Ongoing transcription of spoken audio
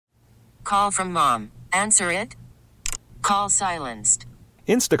Call from mom. Answer it. Call silenced.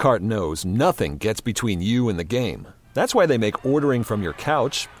 Instacart knows nothing gets between you and the game. That's why they make ordering from your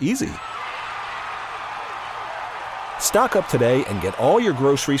couch easy. Stock up today and get all your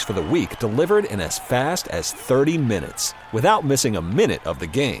groceries for the week delivered in as fast as 30 minutes without missing a minute of the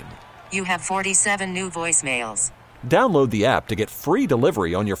game. You have 47 new voicemails. Download the app to get free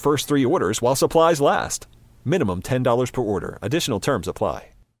delivery on your first 3 orders while supplies last. Minimum $10 per order. Additional terms apply.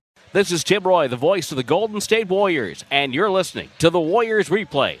 This is Tim Roy, the voice of the Golden State Warriors, and you're listening to the Warriors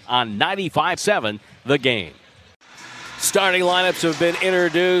Replay on 95.7 The Game. Starting lineups have been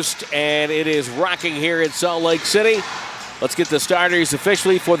introduced, and it is rocking here in Salt Lake City. Let's get the starters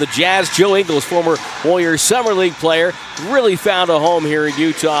officially for the Jazz. Joe Ingles, former Warriors Summer League player, really found a home here in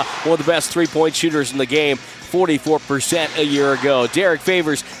Utah. One of the best three-point shooters in the game, 44% a year ago. Derek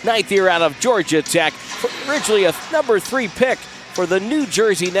Favors, ninth year out of Georgia Tech, originally a number 3 pick for the New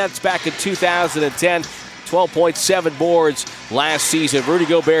Jersey Nets back in 2010. 12.7 boards last season. Rudy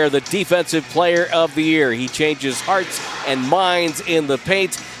Gobert, the Defensive Player of the Year. He changes hearts and minds in the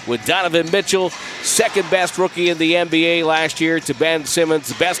paint with Donovan Mitchell, second best rookie in the NBA last year to Ben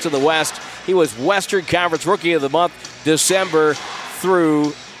Simmons, best in the West. He was Western Conference Rookie of the Month, December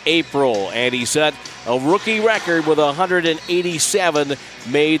through April. And he set a rookie record with 187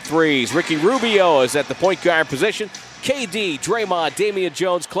 made threes. Ricky Rubio is at the point guard position. KD, Draymond, Damian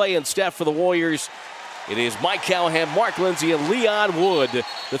Jones, Clay, and Steph for the Warriors. It is Mike Callahan, Mark Lindsay, and Leon Wood,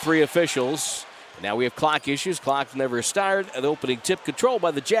 the 3 officials. Now we have clock issues. Clock never started. An opening tip controlled by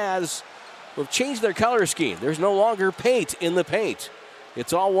the Jazz, who have changed their color scheme. There's no longer paint in the paint.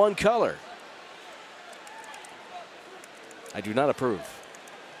 It's all one color. I do not approve.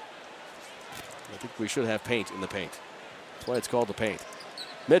 I think we should have paint in the paint. That's why it's called the paint.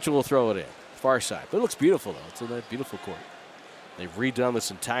 Mitchell will throw it in. Far side. But it looks beautiful, though. It's in that beautiful court. They've redone this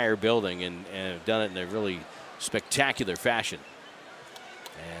entire building and have done it in a really spectacular fashion.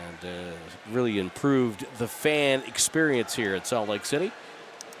 And really improved the fan experience here at Salt Lake City.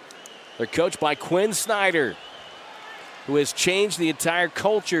 They're coached by Quinn Snyder, who has changed the entire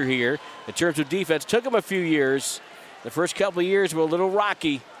culture here in terms of defense. Took him a few years. The first couple of years were a little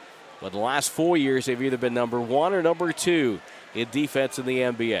rocky. But the last 4 years, they've either been number 1 or number 2 in defense in the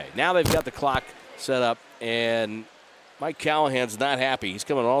NBA. Now they've got the clock set up, and Mike Callahan's not happy. He's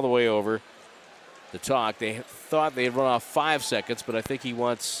coming all the way over to talk. They thought they'd run off 5 seconds, but I think he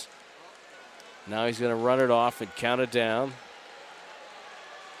wants... Now he's going to run it off and count it down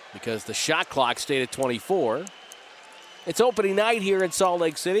because the shot clock stayed at 24. It's opening night here in Salt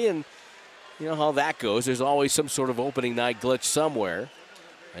Lake City, and you know how that goes. There's always some sort of opening night glitch somewhere.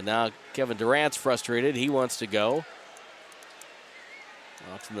 And now Kevin Durant's frustrated. He wants to go.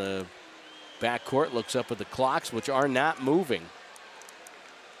 Off in the backcourt, looks up at the clocks, which are not moving.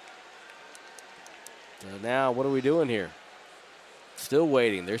 So now, what are we doing here? Still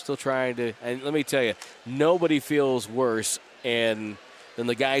waiting. They're still trying to. And let me tell you, nobody feels worse than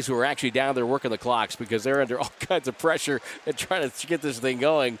the guys who are actually down there working the clocks because they're under all kinds of pressure and trying to get this thing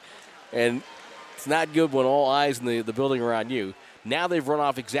going. And it's not good when all eyes in the building are on you. Now they've run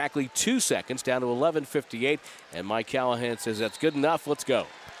off exactly 2 seconds, down to 11:58, and Mike Callahan says that's good enough. Let's go.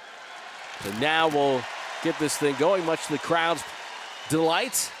 So now we'll get this thing going, much to the crowd's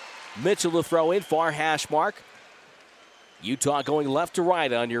delight. Mitchell to throw in, far hash mark. Utah going left to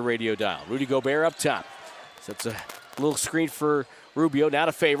right on your radio dial. Rudy Gobert up top. Sets a little screen for Rubio. Now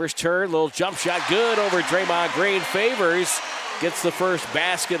to Favors. Turn, little jump shot. Good over Draymond Green. Favors gets the first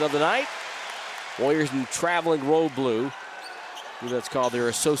basket of the night. Warriors in traveling road blue. That's called their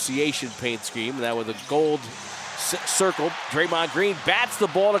association paint scheme. Now with a gold circle, Draymond Green bats the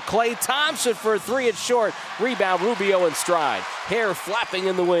ball to Klay Thompson for a 3. It's short. Rebound, Rubio in stride. Hair flapping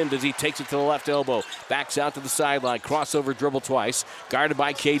in the wind as he takes it to the left elbow. Backs out to the sideline. Crossover dribble twice. Guarded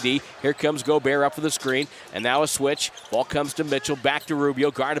by KD. Here comes Gobert up for the screen. And now a switch. Ball comes to Mitchell. Back to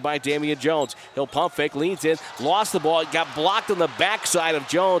Rubio. Guarded by Damian Jones. He'll pump fake. Leans in. Lost the ball. It got blocked on the backside of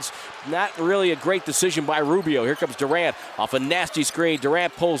Jones. Not really a great decision by Rubio. Here comes Durant off a nasty screen.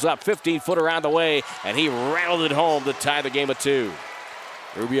 Durant pulls up 15-foot around the way. And he rattled it home to tie the game at 2.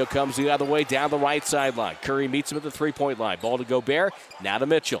 Rubio comes the other way down the right sideline. Curry meets him at the three-point line. Ball to Gobert. Now to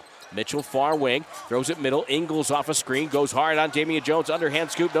Mitchell. Mitchell far wing. Throws it middle. Ingles off a screen. Goes hard on Damian Jones.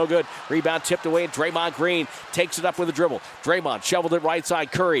 Underhand scoop. No good. Rebound tipped away. And Draymond Green takes it up with a dribble. Draymond shoveled it right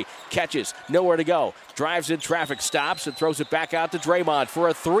side. Curry catches. Nowhere to go. Drives in traffic. Stops and throws it back out to Draymond for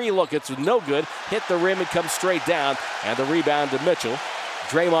a 3 look. It's no good. Hit the rim and comes straight down. And the rebound to Mitchell.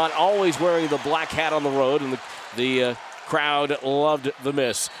 Draymond always wearing the black hat on the road. And the crowd loved the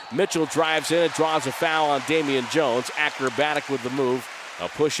miss. Mitchell drives in and draws a foul on Damian Jones. Acrobatic with the move. A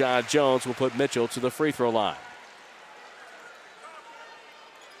push on Jones will put Mitchell to the free throw line.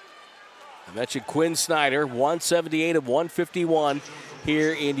 I mentioned Quinn Snyder, 178 of 151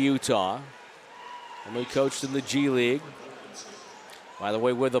 here in Utah. Only coached in the G League. By the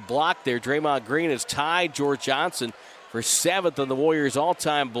way, with a block there, Draymond Green has tied George Johnson for 7th on the Warriors'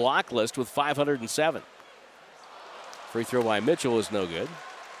 all-time block list with 507. Free throw by Mitchell is no good.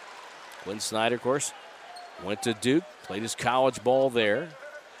 Quinn Snyder, of course, went to Duke, played his college ball there,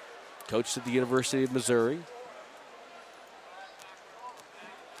 coached at the University of Missouri.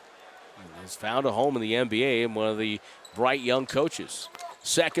 Has found a home in the NBA and one of the bright young coaches.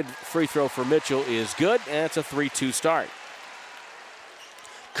 Second free throw for Mitchell is good, and it's a 3-2 start.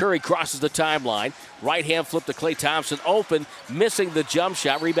 Curry crosses the timeline. Right hand flip to Klay Thompson. Open, missing the jump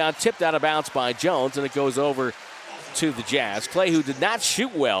shot. Rebound tipped out of bounds by Jones, and it goes over to the Jazz. Klay, who did not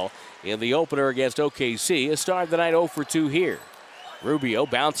shoot well in the opener against OKC, has started the night 0 for 2 here. Rubio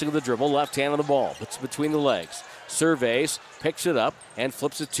bouncing the dribble, left hand on the ball. Puts it between the legs. Surveys, picks it up, and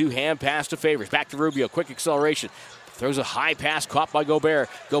flips a two-hand pass to Favors. Back to Rubio, quick acceleration. Throws a high pass caught by Gobert.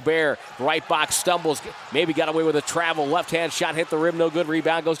 Gobert, right box, stumbles. Maybe got away with a travel. Left-hand shot hit the rim, no good.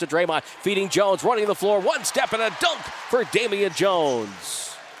 Rebound goes to Draymond. Feeding Jones, running the floor. One step and a dunk for Damian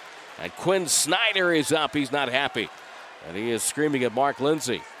Jones. And Quinn Snyder is up. He's not happy. And he is screaming at Mark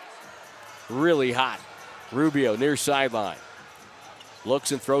Lindsay. Really hot. Rubio near sideline.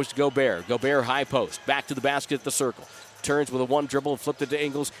 Looks and throws to Gobert. Gobert high post. Back to the basket at the circle. Turns with a one dribble and flipped it to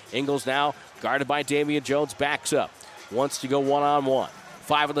Ingles. Ingles now guarded by Damian Jones. Backs up. Wants to go one-on-one.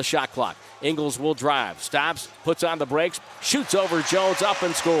 5 on the shot clock. Ingles will drive. Stops. Puts on the brakes. Shoots over Jones. Up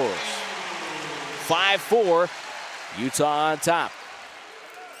and scores. 5-4. Utah on top.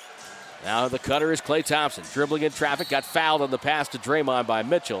 Now the cutter is Klay Thompson. Dribbling in traffic. Got fouled on the pass to Draymond by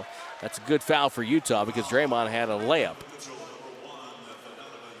Mitchell. That's a good foul for Utah because Draymond had a layup.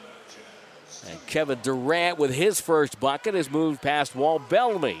 And Kevin Durant with his first bucket has moved past Walt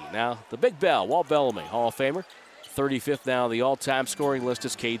Bellamy. Now the big bell, Walt Bellamy, Hall of Famer. 35th now on the all-time scoring list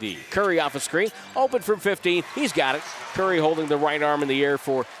is KD. Curry off a screen, open from 15. He's got it. Curry holding the right arm in the air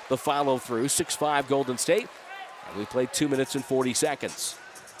for the follow-through. 6-5 Golden State. And we played 2 minutes and 40 seconds.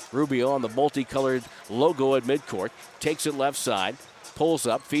 Rubio on the multicolored logo at midcourt. Takes it left side. Pulls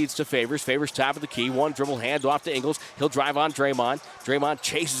up, feeds to Favors. Favors top of the key. One dribble, hand off to Ingles. He'll drive on Draymond. Draymond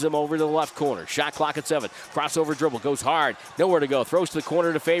chases him over to the left corner. Shot clock at 7. Crossover dribble, goes hard. Nowhere to go. Throws to the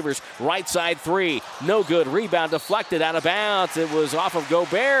corner to Favors. Right side 3. No good. Rebound deflected out of bounds. It was off of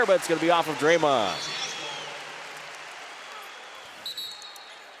Gobert, but it's going to be off of Draymond.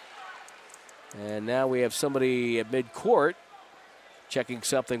 And now we have somebody at midcourt checking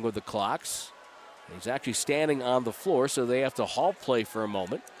something with the clocks. He's actually standing on the floor, so they have to halt play for a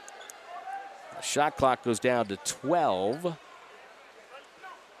moment. The shot clock goes down to 12,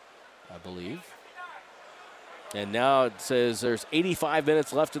 I believe. And now it says there's 85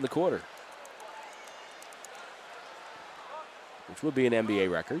 minutes left in the quarter, which would be an NBA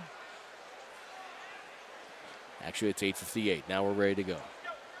record. Actually, it's 8:58. Now we're ready to go.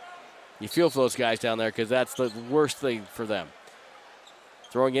 You feel for those guys down there because that's the worst thing for them.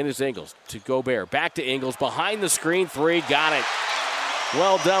 Throwing in is Ingles to Gobert. Back to Ingles. Behind the screen, 3. Got it.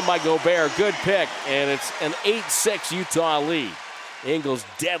 Well done by Gobert. Good pick. And it's an 8-6 Utah lead. Ingles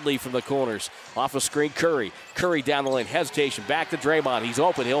deadly from the corners. Off a screen, Curry. Curry down the lane. Hesitation. Back to Draymond. He's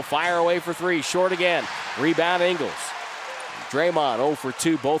open. He'll fire away for 3. Short again. Rebound Ingles. Draymond 0 for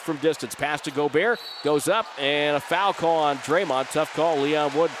 2, both from distance. Pass to Gobert. Goes up. And a foul call on Draymond. Tough call.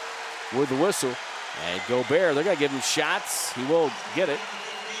 Leon Wood with the whistle. And Gobert, they're going to give him shots. He will get it.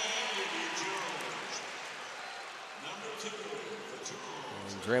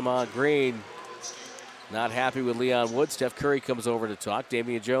 Draymond Green not happy with Leon Wood. Steph Curry comes over to talk.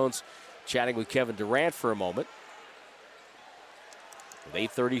 Damian Jones chatting with Kevin Durant for a moment. With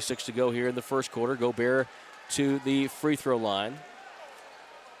 8:36 to go here in the first quarter, Gobert to the free throw line.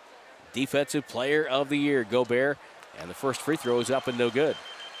 Defensive player of the year, Gobert. And the first free throw is up and no good.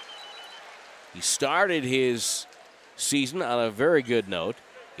 He started his season on a very good note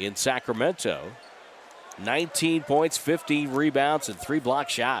in Sacramento. 19 points, 15 rebounds, and 3 block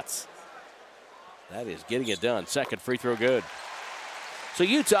shots. That is getting it done. Second free throw good. So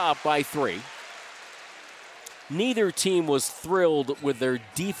Utah up by 3. Neither team was thrilled with their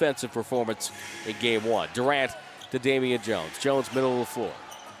defensive performance in game 1. Durant to Damian Jones. Jones middle of the floor.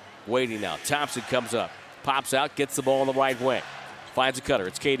 Waiting now. Thompson comes up. Pops out, gets the ball on the right wing. Finds a cutter.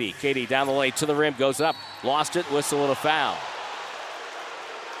 It's KD. KD down the lane to the rim. Goes up. Lost it. Whistle and a foul.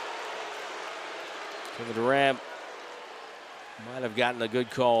 Kevin Durant might have gotten a good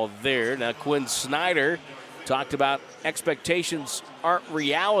call there. Now Quinn Snyder talked about expectations aren't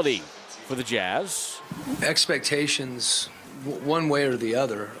reality for the Jazz. Expectations, one way or the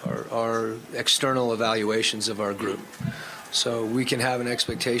other, are external evaluations of our group. So we can have an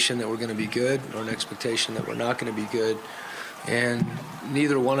expectation that we're going to be good or an expectation that we're not going to be good. And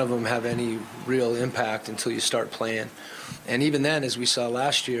neither one of them have any real impact until you start playing. And even then, as we saw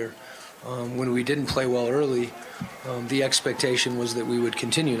last year, when we didn't play well early, the expectation was that we would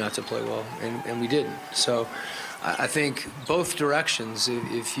continue not to play well, and we didn't. So I think both directions,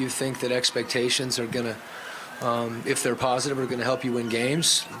 if you think that expectations are going to, if they're positive, are going to help you win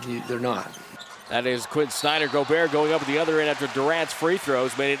games, they're not. That is Quinn Snyder. Gobert going up at the other end after Durant's free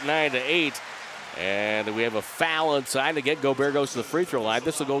throws, made it 9-8. And we have a foul inside. Again, Gobert goes to the free throw line.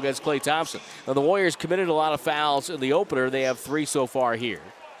 This will go against Klay Thompson. Now, the Warriors committed a lot of fouls in the opener. They have 3 so far here.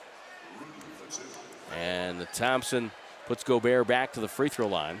 And Thompson puts Gobert back to the free throw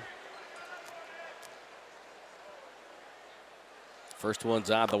line. First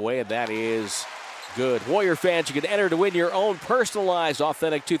one's out of the way, and that is good. Warrior fans, you can enter to win your own personalized,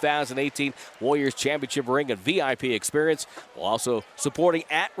 authentic 2018 Warriors Championship ring and VIP experience, while also supporting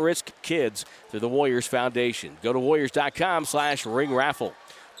at-risk kids through the Warriors Foundation. Go to warriors.com/ring raffle.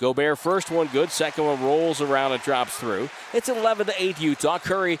 Gobert, first one good, second one rolls around and drops through. It's 11-8 Utah.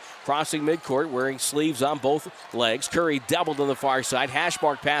 Curry crossing midcourt, wearing sleeves on both legs. Curry doubled on the far side. Hash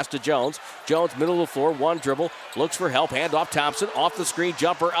mark pass to Jones. Jones, middle of the floor, one dribble, looks for help. Hand off Thompson, off the screen,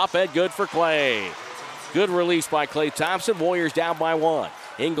 jumper up and good for Klay. Good release by Klay Thompson. Warriors down by 1.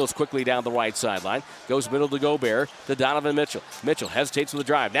 Ingles quickly down the right sideline. Goes middle to Gobert to Donovan Mitchell. Mitchell hesitates with the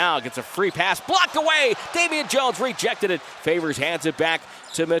drive. Now gets a free pass. Blocked away. Damian Jones rejected it. Favors hands it back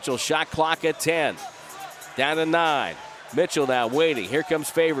to Mitchell. Shot clock at 10. Down to 9. Mitchell now waiting. Here comes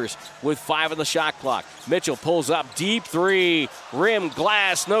Favors with 5 on the shot clock. Mitchell pulls up. Deep 3. Rim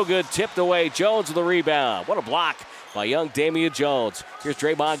glass. No good. Tipped away. Jones with the rebound. What a block by young Damian Jones. Here's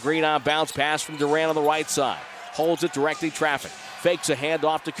Draymond Green on bounce pass from Durant on the right side. Holds it directing traffic. Fakes a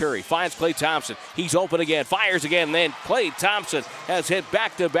handoff to Curry. Finds Klay Thompson. He's open again. Fires again. And then Klay Thompson has hit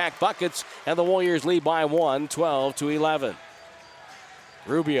back-to-back buckets. And the Warriors lead by 1, 12-11.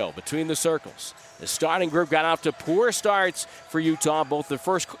 Rubio between the circles. The starting group got off to poor starts for Utah, both the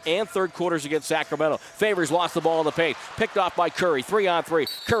first and third quarters against Sacramento. Favors lost the ball in the paint. Picked off by Curry. 3-on-3.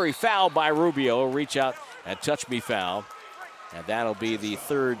 Curry fouled by Rubio. Reach out and touch me foul. And that'll be the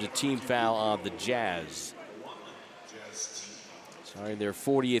third team foul on the Jazz. Sorry, their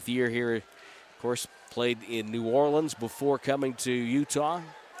 40th year here. Of course, played in New Orleans before coming to Utah.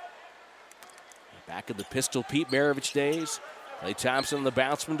 Back in the Pistol Pete Maravich days. Klay Thompson on the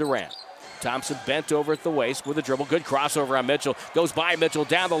bounce from Durant. Thompson bent over at the waist with a dribble. Good crossover on Mitchell. Goes by Mitchell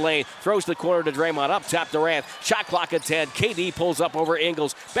down the lane. Throws the corner to Draymond. Up top Durant. Shot clock at 10. KD pulls up over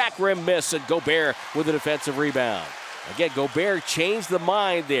Ingles. Back rim miss, and Gobert with a defensive rebound. Again, Gobert changed the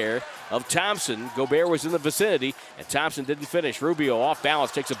mind there of Thompson. Gobert was in the vicinity, and Thompson didn't finish. Rubio off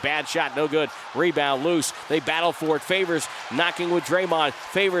balance, takes a bad shot, no good. Rebound loose. They battle for it. Favors knocking with Draymond.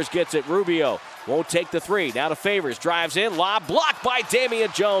 Favors gets it. Rubio won't take the 3. Now to Favors. Drives in. Lob blocked by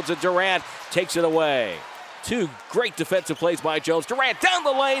Damian Jones, and Durant takes it away. 2 great defensive plays by Jones. Durant down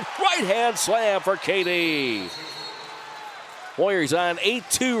the lane. Right hand slam for KD. Warriors on an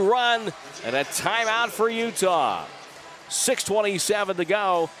 8-2 run and a timeout for Utah. 6:27 to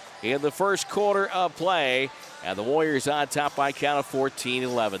go in the first quarter of play. And the Warriors on top by a count of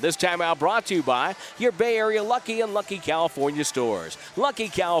 14-11. This timeout brought to you by your Bay Area Lucky and Lucky California stores. Lucky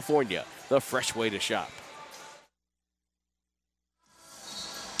California, the fresh way to shop.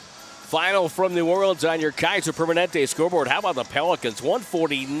 Final from New Orleans on your Kaiser Permanente scoreboard. How about the Pelicans?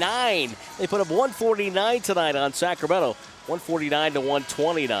 149. They put up 149 tonight on Sacramento. 149 to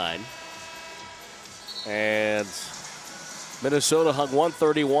 129. And Minnesota hung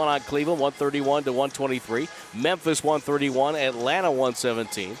 131 on Cleveland, 131 to 123. Memphis 131, Atlanta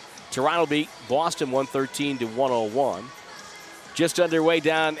 117. Toronto beat Boston 113 to 101. Just underway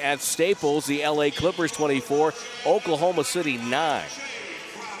down at Staples, the LA Clippers 24, Oklahoma City 9.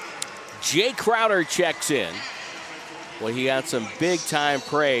 Jay Crowder checks in. Well, he got some big-time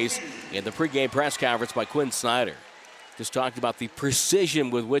praise in the pregame press conference by Quinn Snyder. Just talked about the precision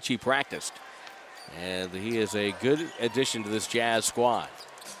with which he practiced. And he is a good addition to this Jazz squad.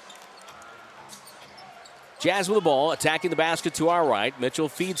 Jazz with the ball, attacking the basket to our right. Mitchell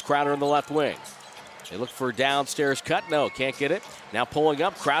feeds Crowder in the left wing. They look for a downstairs cut. No, can't get it. Now pulling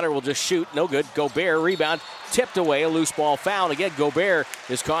up. Crowder will just shoot. No good. Gobert, rebound, tipped away. A loose ball foul. Again, Gobert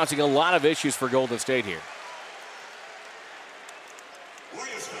is causing a lot of issues for Golden State here.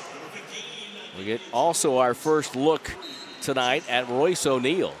 We get also our first look tonight at Royce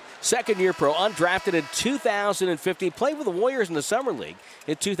O'Neal. second-year pro, undrafted in 2015. Played with the Warriors in the Summer League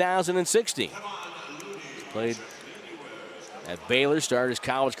in 2016. Played at Baylor, started his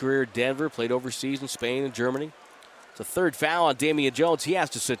college career at Denver, played overseas in Spain and Germany. It's a third foul on Damian Jones. He has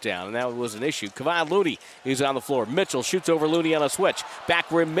to sit down, and that was an issue. Kevon Looney is on the floor. Mitchell shoots over Looney on a switch.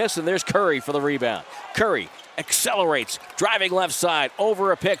 Back rim miss, and there's Curry for the rebound. Curry accelerates, driving left side,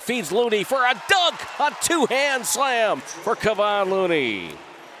 over a pick, feeds Looney for a dunk, a two-hand slam for Kevon Looney.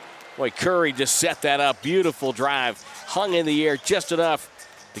 Boy, Curry just set that up. Beautiful drive, hung in the air just enough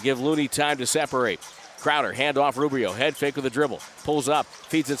to give Looney time to separate. Crowder, handoff Rubio, head fake with a dribble, pulls up,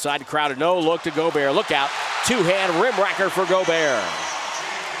 feeds inside to Crowder, no look to Gobert, look out, two-hand rim racker for Gobert.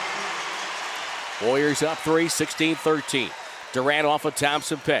 Warriors up 3, 16-13. Durant off a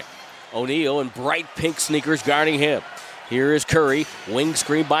Thompson pick. O'Neal in bright pink sneakers guarding him. Here is Curry, wing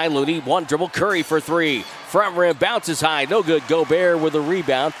screen by Looney, one dribble, Curry for three. Front rim bounces high, no good, Gobert with a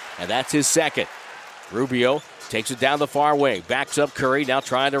rebound, and that's his second. Rubio takes it down the far wing, backs up Curry, now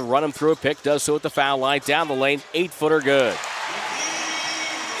trying to run him through a pick, does so at the foul line, down the lane, 8-footer good.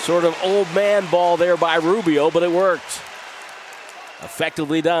 Sort of old man ball there by Rubio, but it worked.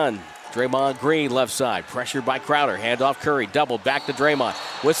 Effectively done. Draymond Green left side, pressured by Crowder, handoff Curry, doubled back to Draymond.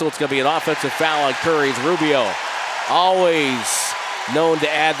 Whistle, it's going to be an offensive foul on Curry's. Rubio, always known to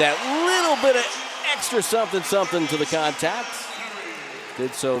add that little bit of extra something to the contact.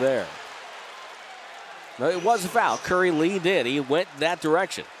 Did so there. No, it was a foul. Curry leaned in. He went that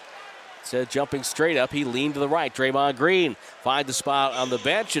direction. Instead of jumping straight up, he leaned to the right. Draymond Green finds the spot on the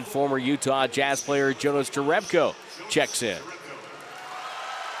bench, and former Utah Jazz player Jonas Jerebko checks in.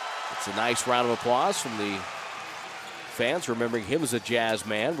 It's a nice round of applause from the fans, remembering him as a Jazz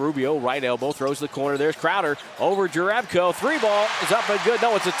man. Rubio, right elbow, throws to the corner. There's Crowder over Jerebko. Three ball is up and good.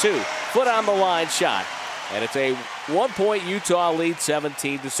 No, it's a 2. Foot on the line shot. And it's a 1-point Utah lead,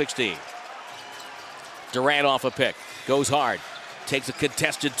 17-16. Durant off a pick. Goes hard. Takes a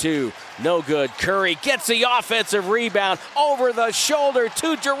contested 2. No good. Curry gets the offensive rebound over the shoulder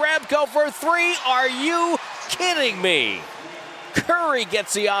to Jerebko for 3. Are you kidding me? Curry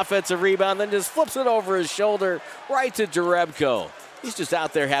gets the offensive rebound, then just flips it over his shoulder right to Jerebko. He's just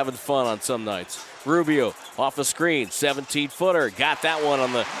out there having fun on some nights. Rubio off the screen, 17-footer. Got that one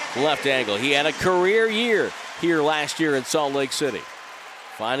on the left angle. He had a career year here last year in Salt Lake City.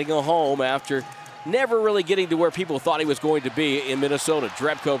 Finding a home after never really getting to where people thought he was going to be in Minnesota.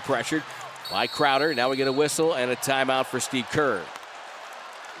 Jerebko pressured by Crowder. Now we get a whistle and a timeout for Steve Kerr.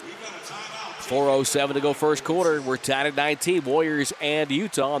 4:07 to go first quarter. We're tied at 19. Warriors and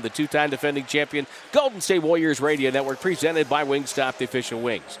Utah on the two-time defending champion Golden State Warriors Radio Network, presented by Wingstop, the official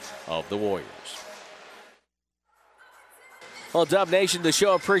wings of the Warriors. Well, Dub Nation, to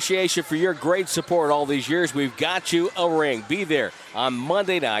show appreciation for your great support all these years, we've got you a ring. Be there on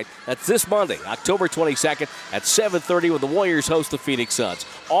Monday night. That's this Monday, October 22nd at 7:30 when the Warriors host the Phoenix Suns.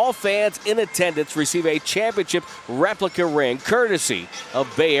 All fans in attendance receive a championship replica ring courtesy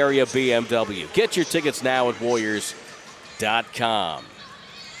of Bay Area BMW. Get your tickets now at Warriors.com.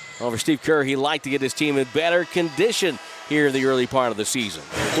 Well, for Steve Kerr, he'd like to get his team in better condition here in the early part of the season.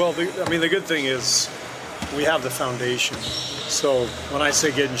 Well, the good thing is we have the foundation. So when I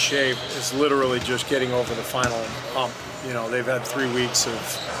say get in shape, it's literally just getting over the final hump. You know, they've had 3 weeks of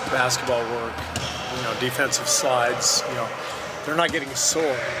basketball work, defensive slides. They're not getting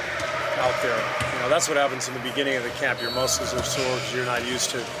sore out there. That's what happens in the beginning of the camp. Your muscles are sore because you're not used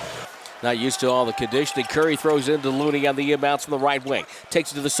to. Not used to all the conditioning. Curry throws into Looney on the inbounds from the right wing.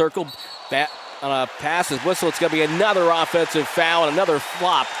 Takes it to the circle. On a pass, his whistle. It's going to be another offensive foul and another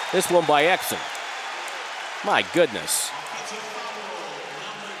flop. This one by Exum. My goodness.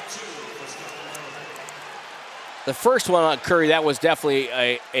 The first one on Curry, that was definitely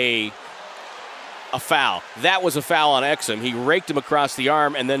a foul. That was a foul on Exum. He raked him across the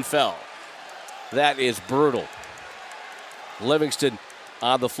arm and then fell. That is brutal. Livingston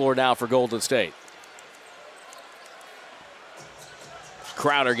on the floor now for Golden State.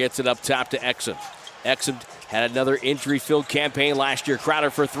 Crowder gets it up top to Exum. Exum had another injury-filled campaign last year. Crowder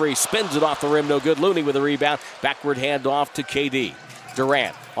for 3, spins it off the rim, no good. Looney with a rebound, backward handoff to KD.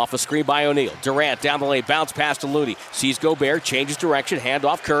 Durant off a screen by O'Neal. Durant down the lane, bounce pass to Looney. Sees Gobert, changes direction,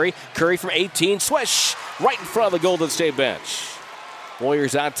 handoff Curry. Curry from 18, swish, right in front of the Golden State bench.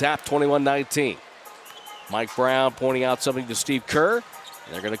 Warriors on top, 21-19. Mike Brown pointing out something to Steve Kerr.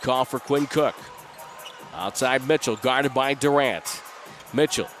 And they're going to call for Quinn Cook. Outside Mitchell, guarded by Durant.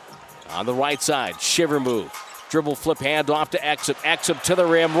 Mitchell on the right side, shiver move. Dribble flip handoff to Exum. Exum to the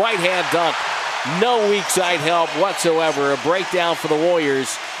rim, right hand dunk. No weak side help whatsoever. A breakdown for the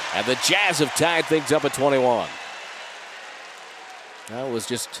Warriors, and the Jazz have tied things up at 21. That was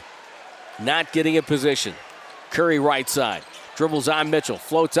just not getting in position. Curry right side. Dribbles on Mitchell.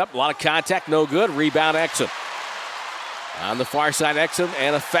 Floats up. A lot of contact. No good. Rebound Exum. On the far side, Exum,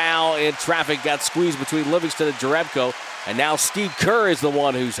 and a foul in traffic. Got squeezed between Livingston and Jerebko. And now Steve Kerr is the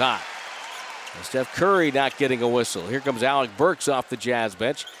one who's hot. And Steph Curry not getting a whistle. Here comes Alec Burks off the Jazz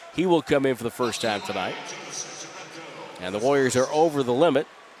bench. He will come in for the first time tonight. And the Warriors are over the limit.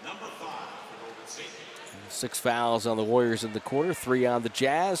 6 fouls on the Warriors in the quarter, 3 on the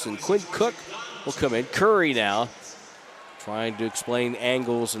Jazz, and Quinn Cook will come in. Curry now trying to explain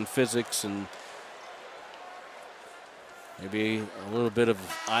angles and physics and maybe a little bit of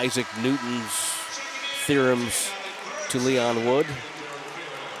Isaac Newton's theorems to Leon Wood.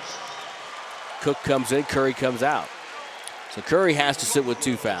 Cook comes in, Curry comes out. So Curry has to sit with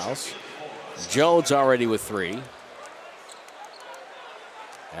 2 fouls. Jones already with 3.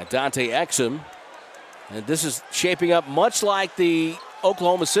 And Dante Exum. And this is shaping up much like the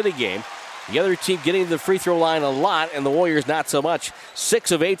Oklahoma City game. The other team getting to the free throw line a lot, and the Warriors not so much.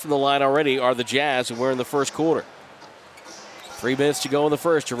 6 of 8 from the line already are the Jazz, and we're in the first quarter. 3 minutes to go in the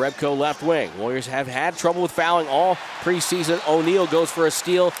first. Jerebko left wing. Warriors have had trouble with fouling all preseason. O'Neal goes for a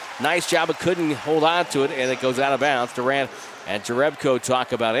steal. Nice job, but couldn't hold on to it, and it goes out of bounds. Durant and Jerebko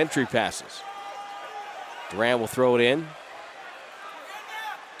talk about entry passes. Durant will throw it in.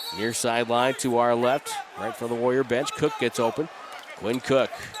 Near sideline to our left, right from the Warrior bench. Cook gets open. Quinn Cook,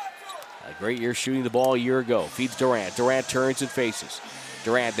 a great year shooting the ball a year ago. Feeds Durant. Durant turns and faces.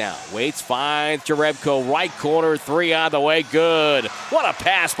 Durant now waits, finds Jerebko, right corner, 3 on the way, good. What a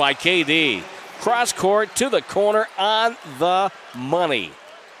pass by KD. Cross court to the corner on the money.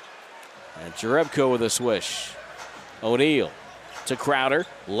 And Jerebko with a swish. O'Neal to Crowder,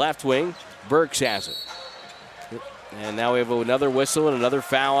 left wing. Burks has it. And now we have another whistle and another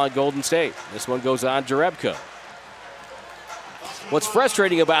foul on Golden State. This one goes on Jerebko. What's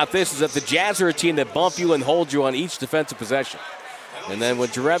frustrating about this is that the Jazz are a team that bump you and hold you on each defensive possession. And then when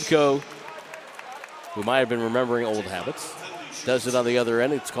Jerebko, who might have been remembering old habits, does it on the other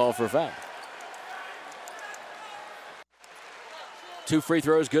end, it's called for a foul. 2 free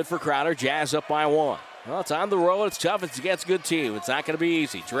throws good for Crowder. Jazz up by 1. Well, it's on the road. It's tough. It's against a good team. It's not going to be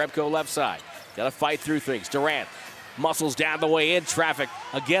easy. Jerebko left side. Got to fight through things. Durant muscles down the way in traffic.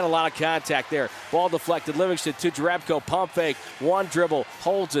 Again, a lot of contact there. Ball deflected. Livingston to Jerebko. Pump fake. 1 dribble.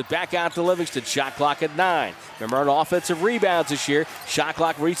 Holds it. Back out to Livingston. Shot clock at 9. Remember, on offensive rebounds this year. Shot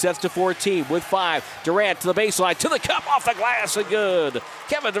clock resets to 14 with 5. Durant to the baseline. To the cup. Off the glass. And good.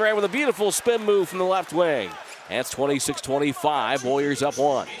 Kevin Durant with a beautiful spin move from the left wing. And it's 26-25. Warriors up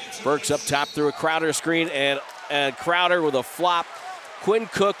 1. Burks up top through a Crowder screen. And Crowder with a flop. Quinn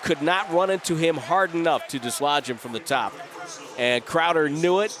Cook could not run into him hard enough to dislodge him from the top. And Crowder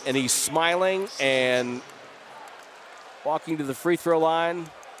knew it, and he's smiling and walking to the free throw line.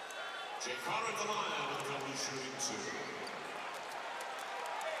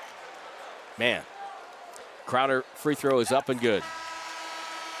 Man, Crowder free throw is up and good.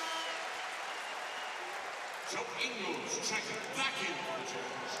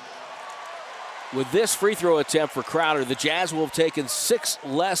 With this free throw attempt for Crowder, the Jazz will have taken 6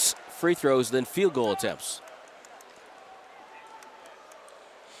 less free throws than field goal attempts.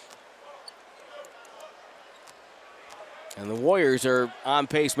 And the Warriors are on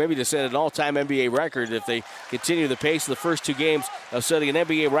pace maybe to set an all-time NBA record if they continue the pace of the first 2 games of setting an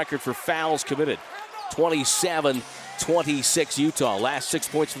NBA record for fouls committed. 27-26 Utah. Last 6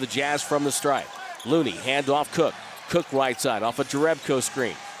 points for the Jazz from the stripe. Looney, handoff Cook. Cook right side off a Jerebko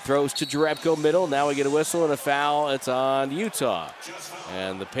screen. Throws to Jerebko middle. Now we get a whistle and a foul. It's on Utah.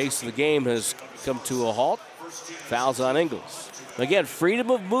 And the pace of the game has come to a halt. Fouls on Ingles. Again, freedom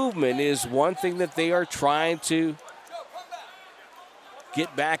of movement is one thing that they are trying to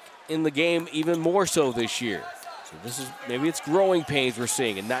get back in the game even more so this year. So this is, maybe it's growing pains we're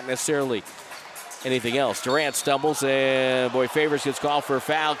seeing and not necessarily anything else. Durant stumbles and Favors gets called for a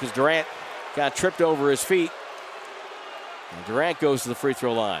foul because Durant got tripped over his feet. And Durant goes to the free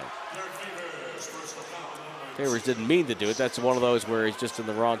throw line. Favors didn't mean to do it. That's one of those where he's just in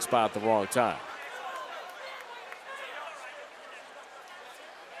the wrong spot at the wrong time.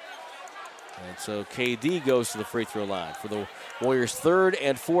 And so KD goes to the free throw line for the Warriors' 3rd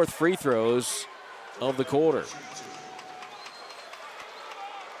and 4th free throws of the quarter.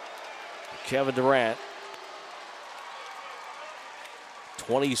 Kevin Durant,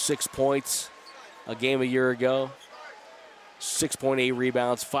 26 points a game a year ago. 6.8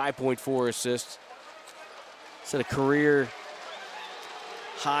 rebounds, 5.4 assists. Set a career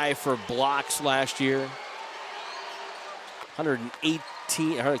high for blocks last year.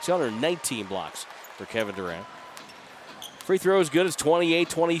 219 blocks for Kevin Durant. Free throw is good. It's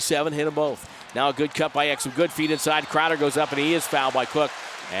 28-27. Hit them both. Now a good cut by Exum. Good feed inside. Crowder goes up, and he is fouled by Cook.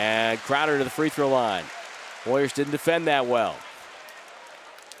 And Crowder to the free throw line. Warriors didn't defend that well.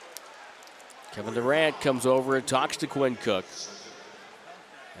 Kevin Durant comes over and talks to Quinn Cook.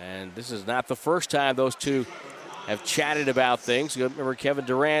 And this is not the first time those two have chatted about things. You remember Kevin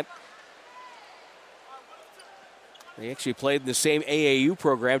Durant, they actually played in the same AAU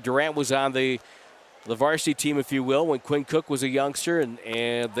program. Durant was on the varsity team, if you will, when Quinn Cook was a youngster, and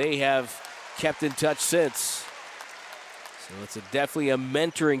they have kept in touch since. So it's definitely a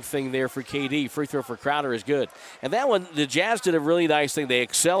mentoring thing there for KD. Free throw for Crowder is good. And that one, the Jazz did a really nice thing. They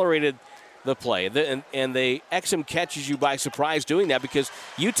accelerated the play, and Exum catches you by surprise doing that because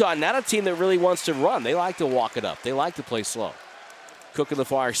Utah, not a team that really wants to run. They like to walk it up. They like to play slow. Cook on the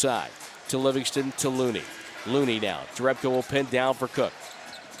far side to Livingston to Looney. Looney now. Jerebko will pin down for Cook.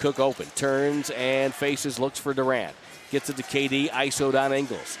 Cook open, turns and faces, looks for Durant. Gets it to KD, ISO'd on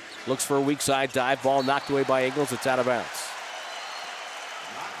Ingles. Looks for a weak side dive, ball knocked away by Ingles. It's out of bounds.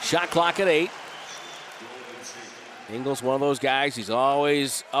 Shot clock at 8. Ingles, one of those guys, he's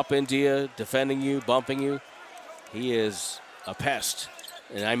always up into you, defending you, bumping you. He is a pest,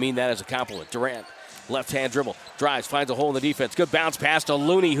 and I mean that as a compliment. Durant, left-hand dribble, drives, finds a hole in the defense. Good bounce pass to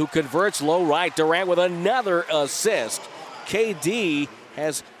Looney, who converts low right. Durant with another assist. KD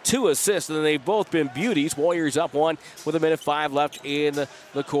has 2 assists, and they've both been beauties. Warriors up 1 with 1:05 left in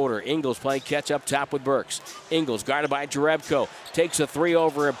the quarter. Ingles playing catch-up top with Burks. Ingles guarded by Jerebko. Takes a 3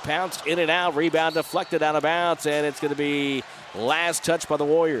 over and pounced in and out. Rebound deflected out of bounds, and it's going to be last touch by the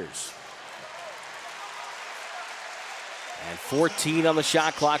Warriors. And 14 on the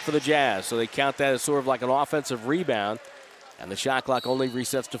shot clock for the Jazz, so they count that as sort of like an offensive rebound, and the shot clock only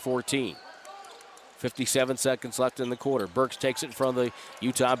resets to 14. 57 seconds left in the quarter. Burks takes it in front of the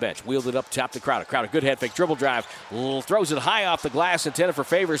Utah bench. Wheeled it up top to Crowder. Crowder, good head fake, dribble drive. Throws it high off the glass, intended for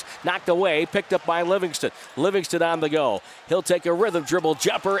Favors. Knocked away, picked up by Livingston. Livingston on the go. He'll take a rhythm dribble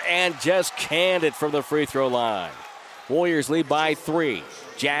jumper and just canned it from the free throw line. Warriors lead by 3.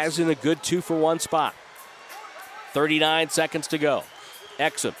 Jazz in a good 2-for-1 spot. 39 seconds to go.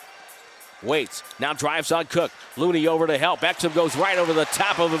 Exum waits. Now drives on Cook. Looney over to help. Exum goes right over the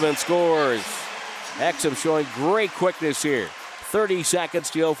top of him and scores. Exum showing great quickness here. 30 seconds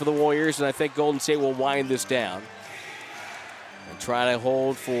to go for the Warriors, and I think Golden State will wind this down and try to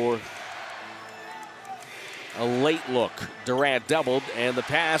hold for a late look. Durant doubled, and the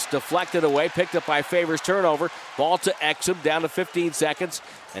pass deflected away, picked up by Favors, turnover. Ball to Exum, down to 15 seconds,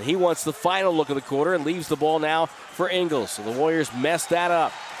 and he wants the final look of the quarter and leaves the ball now for Ingles. So the Warriors messed that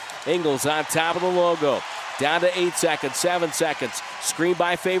up. Ingles on top of the logo. Down to 8 seconds, 7 seconds. Screen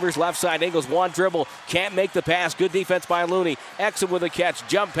by Favors, left side. Ingles, one dribble. Can't make the pass. Good defense by Looney. Exum with a catch.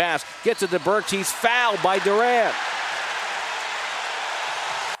 Jump pass. Gets it to Burks. He's fouled by Durant.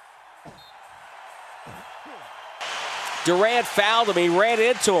 Durant fouled him. He ran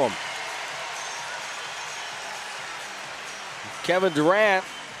into him. Kevin Durant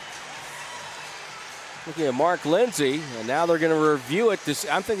looking at Mark Lindsay, and now they're going to review it.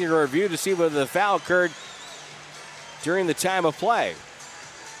 I'm thinking they're going to review to see whether the foul occurred during the time of play.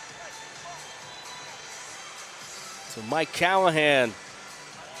 So Mike Callahan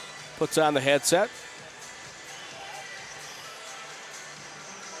puts on the headset.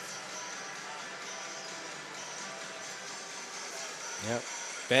 Yep.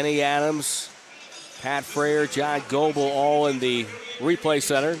 Benny Adams, Pat Frayer, John Goebel all in the replay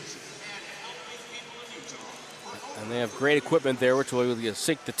center. And they have great equipment there, which will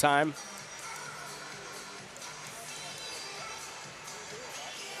sync the time.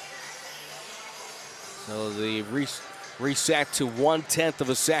 So the reset to 1/10 of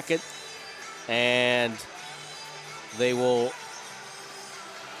a second, and they will,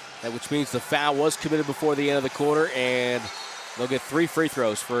 which means the foul was committed before the end of the quarter, and they'll get 3 free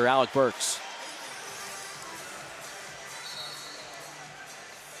throws for Alec Burks.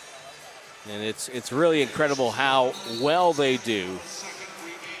 And it's really incredible how well they do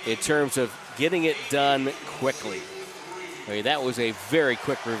in terms of getting it done quickly. I mean, that was a very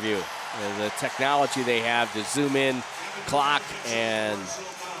quick review. And the technology they have to zoom in, clock, and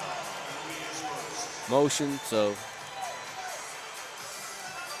motion. So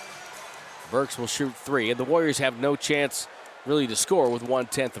Burks will shoot 3. And the Warriors have no chance really to score with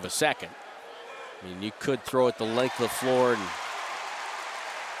 1/10 of a second. I mean, you could throw it the length of the floor and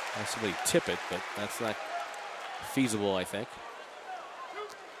have somebody tip it, but that's not feasible, I think.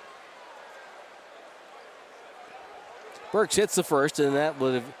 Burks hits the first, and that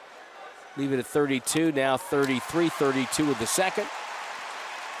would leave it at 32. Now 33-32 with the second.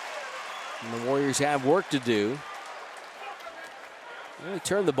 And the Warriors have work to do They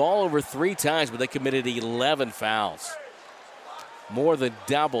turned the ball over 3 times, but they committed 11 fouls. More than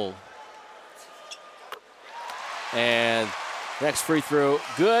double. And next free throw,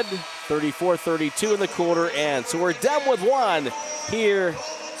 good. 34-32 in the quarter end. So we're done with one here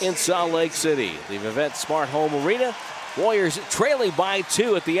in Salt Lake City. The Vivint Smart Home Arena. Warriors trailing by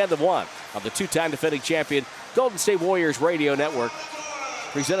 2 at the end of one of the 2-time defending champion Golden State Warriors Radio Network.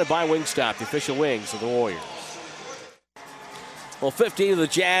 Presented by Wingstop, the official wings of the Warriors. Well, 15 of the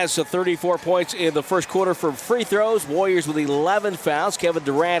Jazz, so 34 points in the first quarter from free throws. Warriors with 11 fouls. Kevin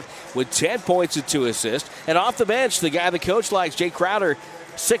Durant with 10 points and 2 assists. And off the bench, the guy the coach likes, Jay Crowder,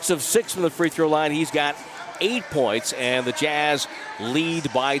 6 of 6 from the free throw line. He's got 8 points, and the Jazz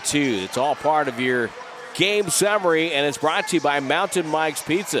lead by 2. It's all part of your game summary, and it's brought to you by Mountain Mike's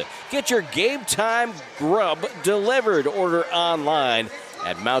Pizza. Get your game time grub delivered. Order online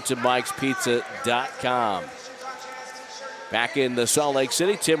at mountainmikespizza.com. Back in the Salt Lake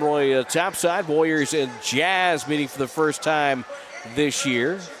City, Tim Roy topside. Warriors and Jazz meeting for the first time this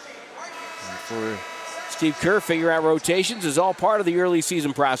year. And for Steve Kerr, figure out rotations is all part of the early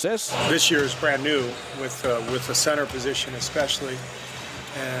season process. This year is brand new with the center position especially.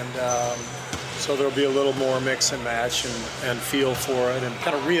 And so there'll be a little more mix and match and feel for it and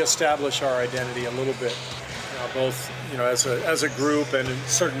kind of reestablish our identity a little bit, both as a group and in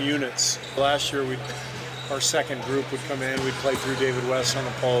certain units. Last year our second group would come in. We'd play through David West on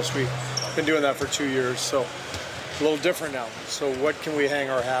the post. We've been doing that for 2 years, so a little different now. So what can we hang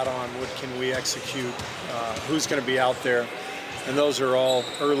our hat on? What can we execute? Who's going to be out there? And those are all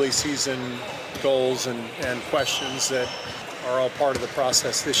early season goals and questions that are all part of the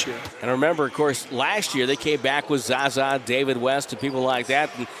process this year. And remember, of course, last year they came back with Zaza, David West, and people like that.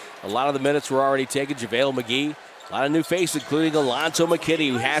 And a lot of the minutes were already taken. JaVale McGee. A lot of new faces, including Alonzo McKinney,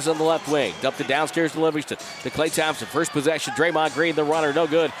 who has on the left wing. Dumped it downstairs to Livingston. To Klay Thompson. First possession. Draymond Green, the runner. No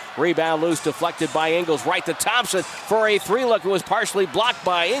good. Rebound loose. Deflected by Ingles. Right to Thompson for a 3-look. It was partially blocked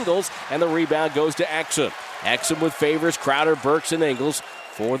by Ingles. And the rebound goes to Exum. Exum with Favors, Crowder, Burks, and Ingles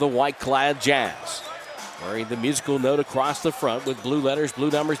for the white-clad Jazz. Wearing the musical note across the front with blue letters,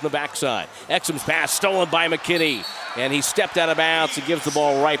 blue numbers in the backside. Exum's pass stolen by McKinney. And he stepped out of bounds and gives the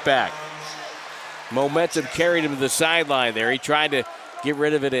ball right back. Momentum carried him to the sideline there. He tried to get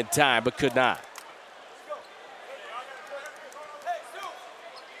rid of it in time, but could not.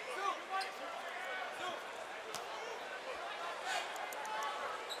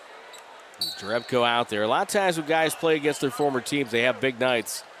 Jerebko out there. A lot of times when guys play against their former teams, they have big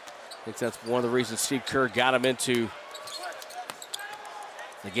nights. I think that's one of the reasons Steve Kerr got him into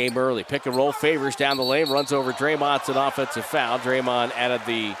the game early. Pick and roll, Favors down the lane, runs over Draymond. It's an offensive foul. Draymond added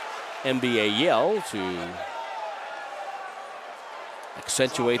the NBA yell to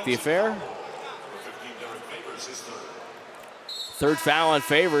accentuate the affair. Third foul on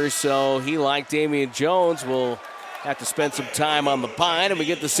Favors, so he, like Damian Jones, will have to spend some time on the pine, and we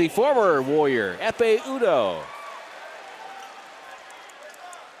get to see former Warrior Ekpe Udoh.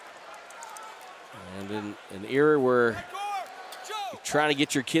 And in an era where trying to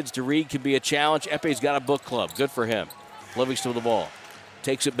get your kids to read can be a challenge, Ekpe's got a book club. Good for him. Livingston with the ball.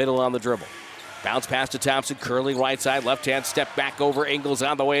 Takes it middle on the dribble. Bounce pass to Thompson, curling right side, left hand, step back over Ingles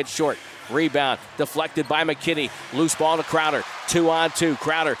on the way, it's short. Rebound, deflected by McKinney. Loose ball to Crowder, 2-on-2.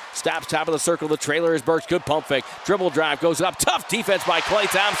 Crowder stops top of the circle, the trailer is Burks, good pump fake. Dribble drive goes up, tough defense by Klay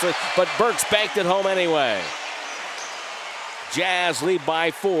Thompson, but Burks banked it home anyway. Jazz lead by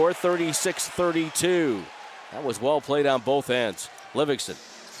 4, 36-32. That was well played on both ends. Livingston,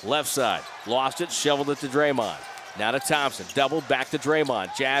 left side, lost it, shoveled it to Draymond. Now to Thompson, doubled back to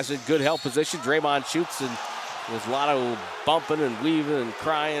Draymond. Jazz in good help position. Draymond shoots, and there's a lot of bumping and weaving and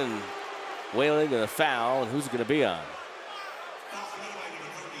crying and wailing and a foul. And who's it going to be on?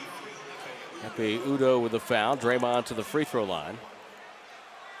 Ekpe Udoh with a foul. Draymond to the free throw line.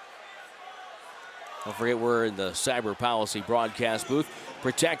 Don't forget, we're in the Cyber Policy broadcast booth.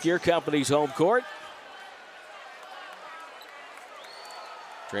 Protect your company's home court.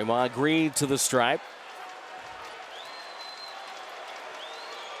 Draymond Green to the stripe.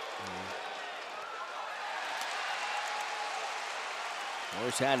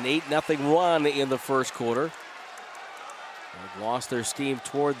 Warriors had an 8-0 run in the first quarter. They've lost their steam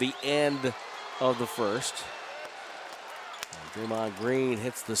toward the end of the first. And Draymond Green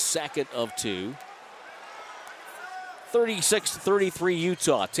hits the second of 2. 36-33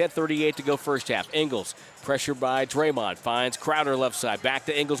 Utah. 10:38 to go first half. Ingles pressured by Draymond. Finds Crowder left side. Back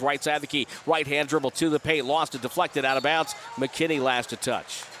to Ingles right side of the key. Right hand dribble to the paint. Lost it. Deflected out of bounds. McKinney last to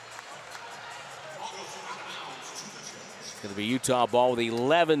touch. It's going to be Utah ball with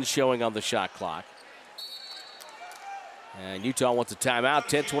 11 showing on the shot clock. And Utah wants a timeout.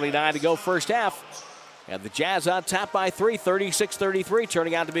 10:29 to go first half. And the Jazz on top by 3, 36-33,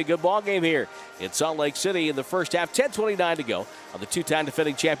 turning out to be a good ball game here in Salt Lake City in the first half. 10:29 to go on the two-time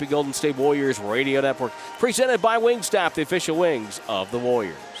defending champion Golden State Warriors Radio Network, presented by Wingstop, the official wings of the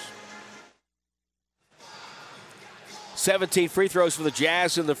Warriors. 17 free throws for the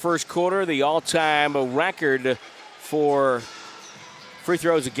Jazz in the first quarter. The all-time record for free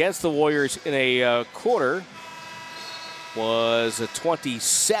throws against the Warriors in a quarter was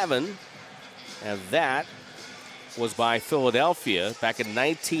 27. And that was by Philadelphia back in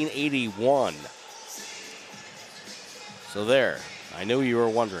 1981. So there, I knew you were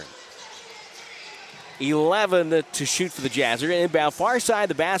wondering. 11 to shoot for the Jazz. They're going to inbound far side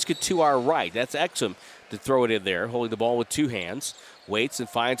the basket to our right. That's Exum to throw it in there, holding the ball with two hands. Waits and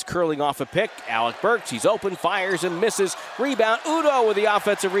finds curling off a pick. Alec Burks, he's open, fires and misses. Rebound, Udoh with the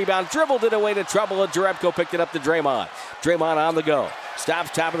offensive rebound. Dribbled it away to trouble, and Jerebko picked it up to Draymond. Draymond on the go.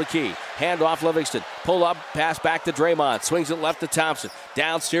 Stops top of the key. Hand off Livingston. Pull up, pass back to Draymond. Swings it left to Thompson.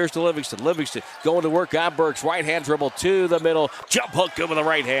 Downstairs to Livingston. Livingston going to work on Burks. Right hand dribble to the middle. Jump hook with the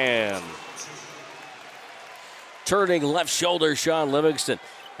right hand. Turning left shoulder, Sean Livingston.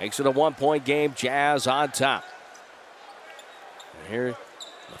 Makes it a 1-point game. Jazz on top. And here,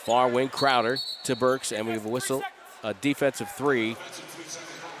 the far wing, Crowder to Burks. And we have a whistle, a defensive three.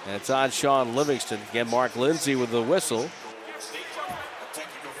 And it's on Sean Livingston. Again, Mark Lindsay with the whistle.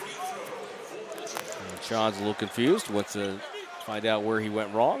 And Sean's a little confused. Wants to find out where he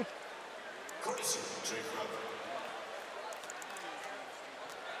went wrong.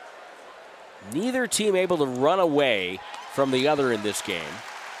 Neither team able to run away from the other in this game.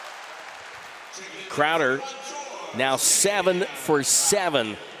 Crowder now 7 for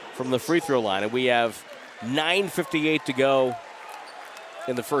 7 from the free throw line, and we have 9:58 to go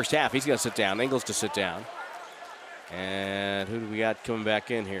in the first half. He's going to sit down. Ingles to sit down. And who do we got coming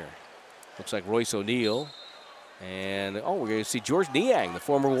back in here? Looks like Royce O'Neal. And, we're going to see George Niang, the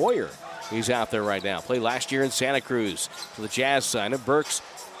former Warrior. He's out there right now. Played last year in Santa Cruz for the Jazz side. And Burks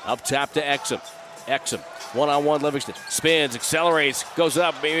up top to Exum. Exum, one-on-one Livingston. Spins, accelerates, goes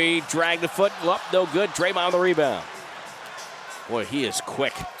up, maybe dragged the foot. Up, no good. Draymond on the rebound. Boy, he is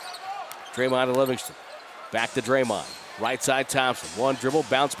quick. Draymond to Livingston. Back to Draymond. Right side Thompson. One dribble,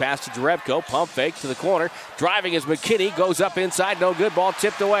 bounce pass to Jerebko. Pump fake to the corner. Driving is McKinney. Goes up inside. No good. Ball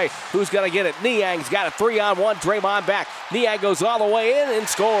tipped away. Who's going to get it? Niang's got a 3-on-1. Draymond back. Niang goes all the way in and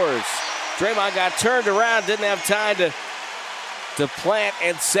scores. Draymond got turned around. Didn't have time to plant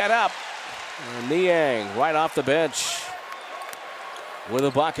and set up. And Niang right off the bench with a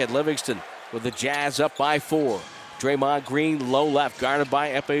bucket. Livingston with the Jazz up by 4. Draymond Green low left, guarded by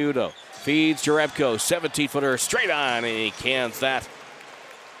Ekpe Udoh. Feeds Jerebko, 17-footer straight on, and he cans that.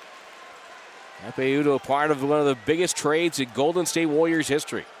 Ekpe Udoh, part of one of the biggest trades in Golden State Warriors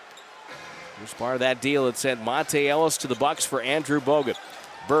history. He was part of that deal that sent Monte Ellis to the Bucks for Andrew Bogut.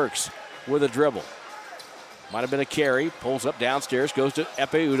 Burks with a dribble. Might have been a carry. Pulls up downstairs. Goes to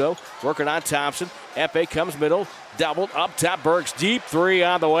Ekpe Udoh. Working on Thompson. Ekpe comes middle. Doubled up top. Burks. Deep three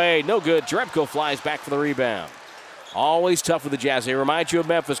on the way. No good. Jerebko flies back for the rebound. Always tough with the Jazz. They remind you of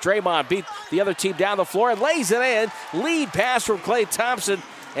Memphis. Draymond beat the other team down the floor and lays it in. Lead pass from Klay Thompson.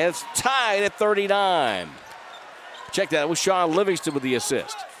 And it's tied at 39. Check that. It was Sean Livingston with the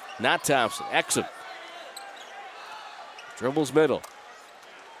assist. Not Thompson. Exum. Dribbles middle.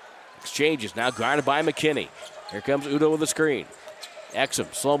 Exchanges, now guarded by McKinney. Here comes Udoh with the screen.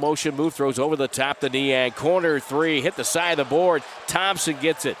 Exum, slow motion move, throws over the top to Niang. Corner three, hit the side of the board. Thompson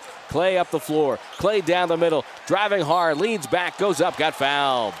gets it. Klay up the floor. Klay down the middle, driving hard, leans back, goes up, got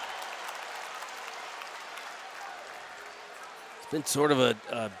fouled. It's been sort of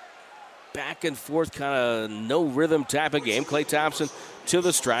a back and forth, kind of no rhythm type of game. Klay Thompson to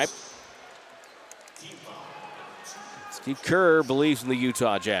the stripe. Steve Kerr believes in the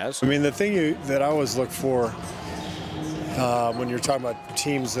Utah Jazz. I mean, the thing that I always look for when you're talking about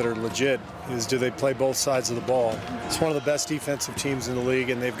teams that are legit is, do they play both sides of the ball? It's one of the best defensive teams in the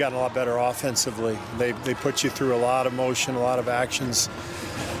league, and they've gotten a lot better offensively. They put you through a lot of motion, a lot of actions.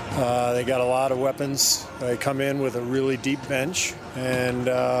 They got a lot of weapons. They come in with a really deep bench, and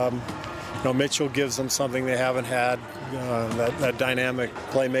Mitchell gives them something they haven't had, that dynamic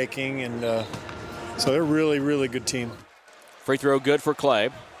playmaking, and so they're a really, really good team. Free throw good for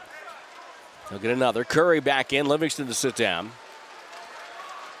Klay. He'll get another. Curry back in. Livingston to sit down.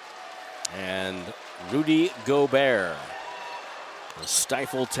 And Rudy Gobert. The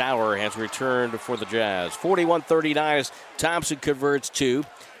Stifle Tower has returned for the Jazz. 41-39 as Thompson converts 2.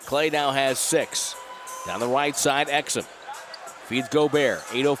 Klay now has 6. Down the right side, Exum. Feeds Gobert.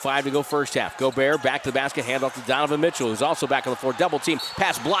 8:05 to go first half. Gobert back to the basket. Handoff to Donovan Mitchell, who's also back on the floor. Double team.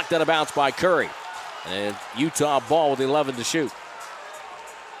 Pass blocked out of bounds by Curry. And Utah ball with 11 to shoot.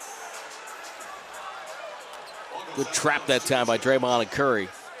 Good trap that time by Draymond and Curry.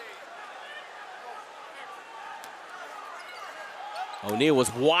 O'Neal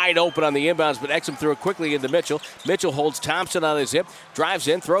was wide open on the inbounds, but Exum threw it quickly into Mitchell. Mitchell holds Thompson on his hip, drives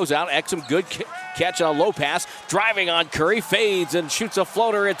in, throws out. Exum, good catch on a low pass. Driving on Curry, fades and shoots a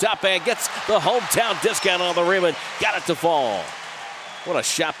floater. It's up and gets the hometown discount on the rim and got it to fall. What a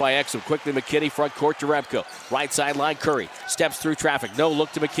shot by Exum. Quickly McKinney, front court to Repko. Right sideline, Curry. Steps through traffic. No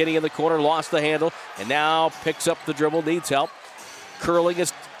look to McKinney in the corner, lost the handle, and now picks up the dribble, needs help. Curling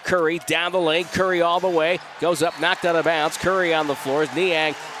is Curry down the lane. Curry all the way. Goes up, knocked out of bounds. Curry on the floor.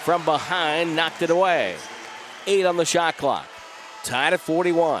 Niang from behind knocked it away. 8 on the shot clock. Tied at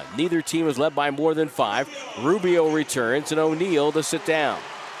 41. Neither team is led by more than 5. Rubio returns and O'Neal to sit down.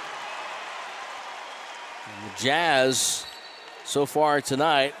 The Jazz so far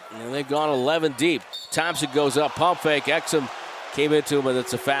tonight, and they've gone 11 deep. Thompson goes up, pump fake. Exum came into him, and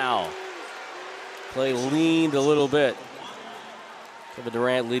it's a foul. Play leaned a little bit. Kevin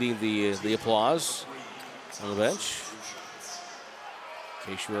Durant leading the applause on the bench,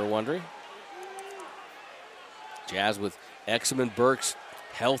 in case you were wondering. Jazz with Exum and Burks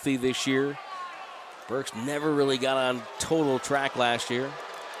healthy this year. Burks never really got on total track last year.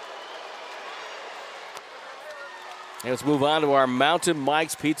 And let's move on to our Mountain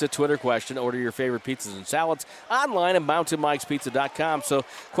Mike's Pizza Twitter question. Order your favorite pizzas and salads online at mountainmikespizza.com. So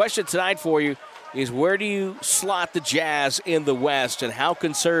question tonight for you is, where do you slot the Jazz in the West, and how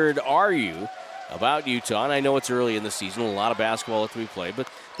concerned are you about Utah? And I know it's early in the season, a lot of basketball left to be played,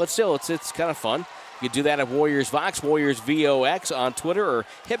 but still, it's kind of fun. You can do that at Warriors Vox, Warriors VOX on Twitter, or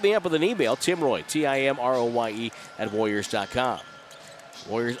hit me up with an email, Timroye, TIMROYE at Warriors.com.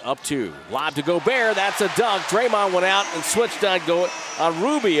 Warriors up 2. Lob to Gobert. That's a dunk. Draymond went out and switched on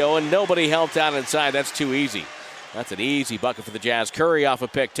Rubio, and nobody helped out inside. That's too easy. That's an easy bucket for the Jazz. Curry off a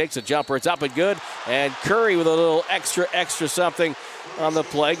pick, takes a jumper. It's up and good. And Curry with a little extra something on the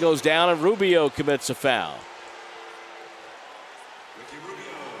play goes down, and Rubio commits a foul.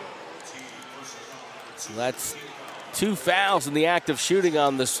 So that's 2 fouls in the act of shooting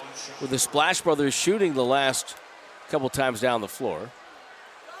on this, with the Splash Brothers shooting the last couple times down the floor.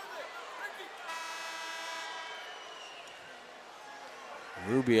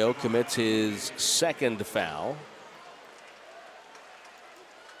 Rubio commits his second foul.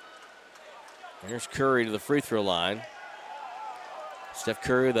 Here's Curry to the free throw line. Steph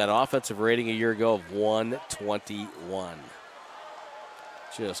Curry, that offensive rating a year ago of 121.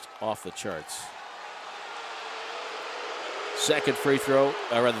 Just off the charts. Second free throw,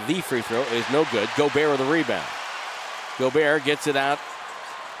 or rather the free throw, is no good. Gobert with a rebound. Gobert gets it out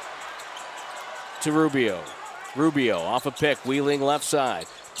to Rubio. Rubio off a pick, wheeling left side.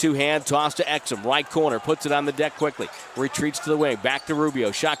 Two-hand toss to Exum, right corner, puts it on the deck quickly. Retreats to the wing, back to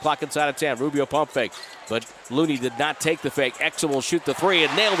Rubio. Shot clock inside of 10. Rubio pump fake, but Looney did not take the fake. Exum will shoot the 3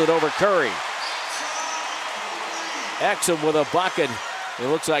 and nailed it over Curry. Exum with a bucket. It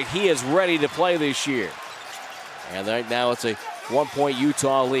looks like he is ready to play this year. And right now it's a 1-point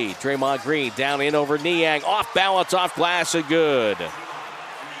Utah lead. Draymond Green down in over Niang. Off balance, off glass, and good.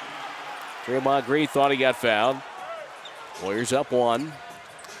 Draymond Green thought he got fouled. Warriors up 1.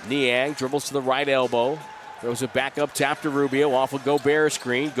 Niang dribbles to the right elbow. Throws it back up top to Rubio off a Gobert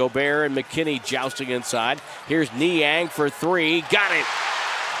screen. Gobert and McKinney jousting inside. Here's Niang for 3. Got it.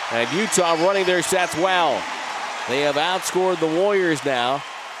 And Utah running their sets well. They have outscored the Warriors now.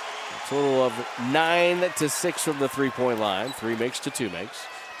 A total of 9-6 from the three-point line. 3 makes to 2 makes.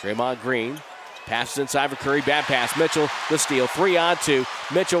 Draymond Green passes inside for Curry. Bad pass. Mitchell the steal. 3-on-2.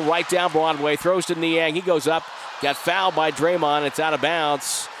 Mitchell right down Broadway. Throws to Niang. He goes up. Got fouled by Draymond. It's out of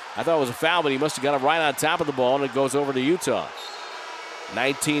bounds. I thought it was a foul, but he must have got it right on top of the ball, and it goes over to Utah.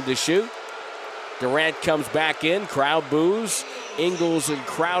 19 to shoot. Durant comes back in. Crowd boos. Ingles and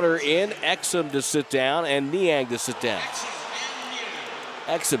Crowder in. Exum to sit down, and Niang to sit down.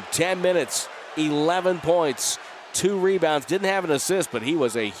 Exum, 10 minutes, 11 points, 2 rebounds. Didn't have an assist, but he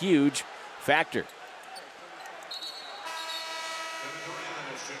was a huge factor.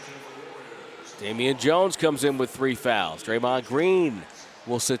 Damian Jones comes in with 3 fouls. Draymond Green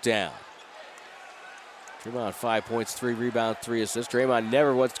will sit down. Draymond 5 points, 3 rebounds, 3 assists. Draymond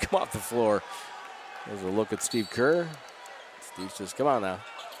never wants to come off the floor. There's a look at Steve Kerr. Steve says, come on now.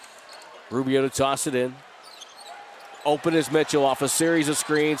 Rubio to toss it in. Open is Mitchell off a series of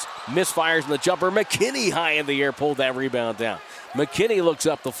screens. Misfires in the jumper. McKinney high in the air, pulled that rebound down. McKinney looks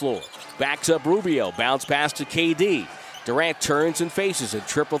up the floor. Backs up Rubio. Bounce pass to KD. Durant turns and faces in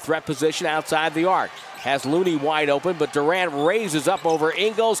triple threat position outside the arc. Has Looney wide open, but Durant raises up over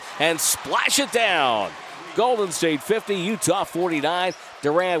Ingles and splash it down. Golden State 50, Utah 49.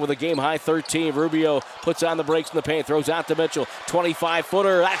 Durant with a game-high 13. Rubio puts on the brakes in the paint, throws out to Mitchell.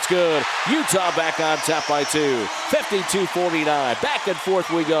 25-footer, that's good. Utah back on top by 2. 52-49. Back and forth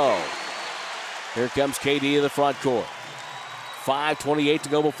we go. Here comes KD in the front court. 5:28 to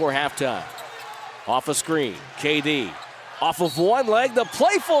go before halftime. Off a screen, KD. Off of one leg, the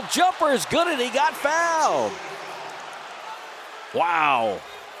playful jumper is good, and he got fouled. Wow.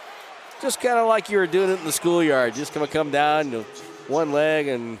 Just kind of like you were doing it in the schoolyard. Just going to come down, one leg,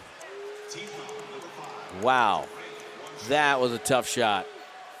 and wow. That was a tough shot.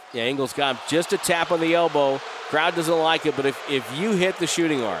 Yeah, Ingles got him just a tap on the elbow. Crowd doesn't like it, but if you hit the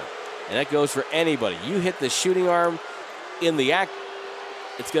shooting arm, and that goes for anybody, you hit the shooting arm in the act,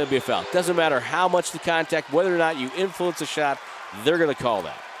 it's going to be a foul. Doesn't matter how much the contact, whether or not you influence the shot, they're going to call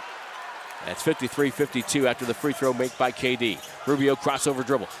that. That's 53-52 after the free throw made by KD. Rubio crossover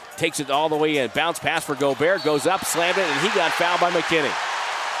dribble. Takes it all the way in. Bounce pass for Gobert. Goes up, slammed it, and he got fouled by McKinney.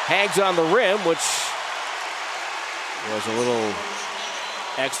 Hangs on the rim, which was a little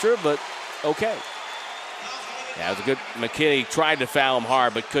extra, but okay. Yeah, it was a good. McKinney tried to foul him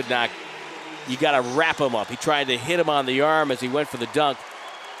hard, but could not. You got to wrap him up. He tried to hit him on the arm as he went for the dunk.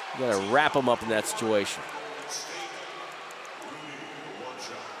 You got to wrap him up in that situation.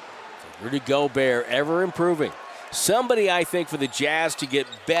 Rudy Gobert, ever improving. Somebody, I think, for the Jazz to get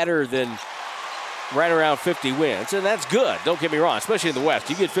better than right around 50 wins, and that's good. Don't get me wrong, especially in the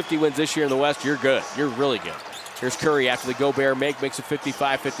West. You get 50 wins this year in the West, you're good. You're really good. Here's Curry after the Gobert makes it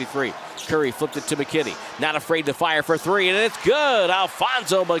 55-53. Curry flipped it to McKinney. Not afraid to fire for three, and it's good.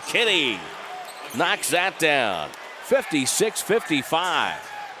 Alfonzo McKinney knocks that down. 56-55.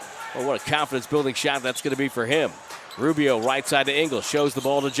 Well, what a confidence-building shot that's going to be for him. Rubio right side to Ingles, shows the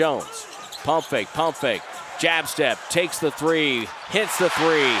ball to Jones. Pump fake, jab step, takes the three, hits the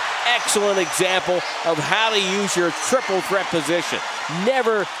three. Excellent example of how to use your triple threat position.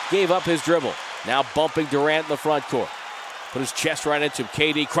 Never gave up his dribble. Now bumping Durant in the front court. Put his chest right into him.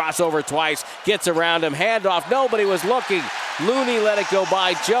 KD crossover twice, gets around him, handoff, nobody was looking. Looney let it go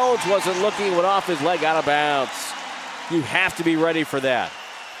by. Jones wasn't looking, went off his leg out of bounds. You have to be ready for that.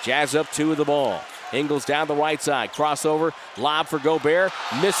 Jazz up 2 of the ball. Ingles down the right side. Crossover. Lob for Gobert.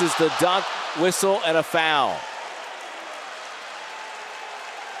 Misses the dunk. Whistle and a foul.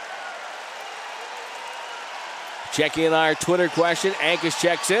 Checking in our Twitter question. Ankus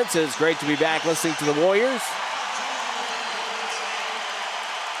checks in. Says great to be back listening to the Warriors.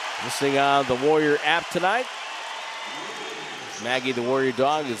 Listening on the Warrior app tonight. Maggie the Warrior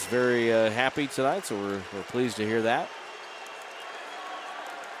dog is very happy tonight, so we're pleased to hear that.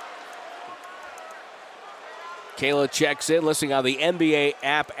 Kayla checks in, listening on the NBA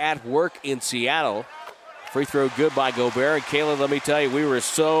app at work in Seattle. Free throw good by Gobert. And Kayla, let me tell you, we were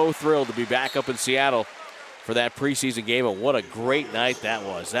so thrilled to be back up in Seattle for that preseason game, and what a great night that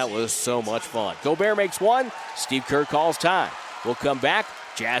was. That was so much fun. Gobert makes one. Steve Kerr calls time. We'll come back.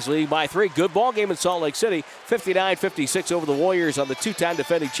 Jazz leading by 3. Good ball game in Salt Lake City. 59-56 over the Warriors on the 2-time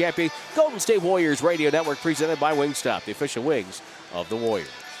defending champion Golden State Warriors Radio Network, presented by Wingstop, the official wings of the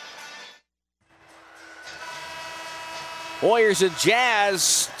Warriors. Warriors and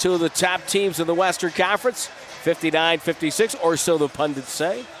Jazz, 2 of the top teams in the Western Conference. 59-56, or so the pundits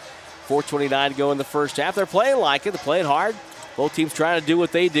say. 4:29 to go in the first half. They're playing like it. They're playing hard. Both teams trying to do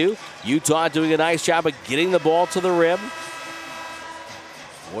what they do. Utah doing a nice job of getting the ball to the rim.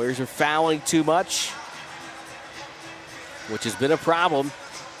 Warriors are fouling too much, which has been a problem,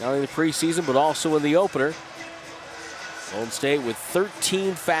 not only in the preseason, but also in the opener. Golden State with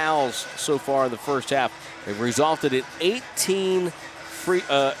 13 fouls so far in the first half. They've resulted in 18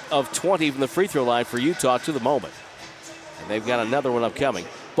 of 20 from the free throw line for Utah to the moment. And they've got another one upcoming.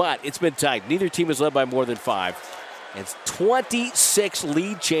 But it's been tight. Neither team is led by more than 5. And it's 26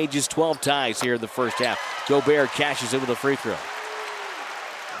 lead changes, 12 ties here in the first half. Gobert cashes in with a free throw.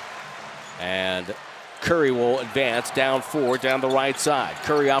 And Curry will advance down 4 down the right side.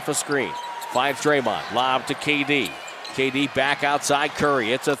 Curry off a screen. Finds Draymond. Lob to KD. KD back outside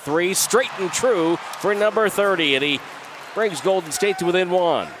Curry. It's a 3, straight and true for number 30. And he brings Golden State to within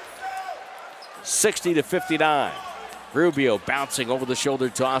 1. 60-59. Rubio bouncing over the shoulder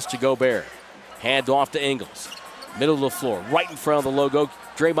toss to Gobert. Hand off to Ingles. Middle of the floor, right in front of the logo.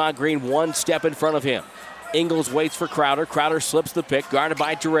 Draymond Green 1 step in front of him. Ingles waits for Crowder. Crowder slips the pick, guarded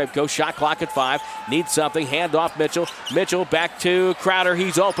by Jerebko. Shot clock at 5. Needs something. Hand off Mitchell. Mitchell back to Crowder.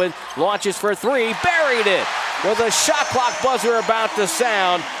 He's open. Launches for 3. Buried it with a shot clock buzzer about to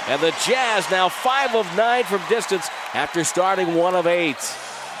sound, and the Jazz now 5 of 9 from distance after starting 1 of 8.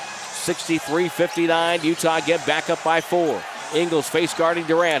 63-59, Utah get back up by 4. Ingles face guarding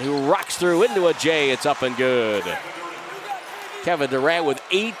Durant, who rocks through into a J. It's up and good. Kevin Durant with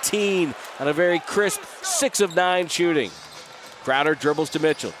 18 on a very crisp 6 of 9 shooting. Crowder dribbles to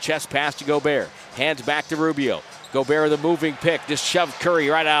Mitchell. Chest pass to Gobert. Hands back to Rubio. Gobert with a moving pick. Just shoved Curry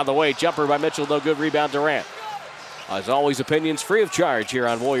right out of the way. Jumper by Mitchell. No good. Rebound Durant. As always, opinions free of charge here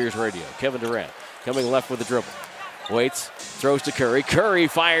on Warriors Radio. Kevin Durant coming left with the dribble. Waits. Throws to Curry. Curry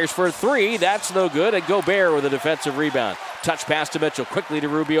fires for 3. That's no good. And Gobert with a defensive rebound. Touch pass to Mitchell. Quickly to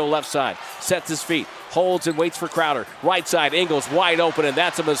Rubio left side. Sets his feet. Holds and waits for Crowder. Right side. Ingles wide open. And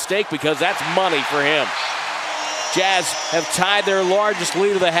that's a mistake because that's money for him. Jazz have tied their largest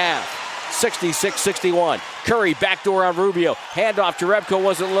lead of the half. 66-61. Curry backdoor on Rubio. Handoff. Jerebko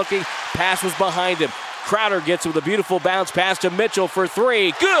wasn't looking. Pass was behind him. Crowder gets with a beautiful bounce pass to Mitchell for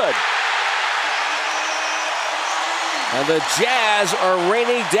 3. Good. And the Jazz are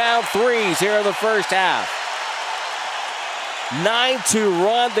raining down threes here in the first half. 9-2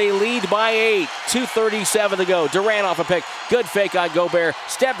 run. They lead by 8. 2:37 to go. Durant off a pick. Good fake on Gobert.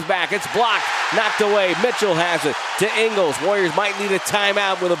 Steps back. It's blocked. Knocked away. Mitchell has it to Ingles. Warriors might need a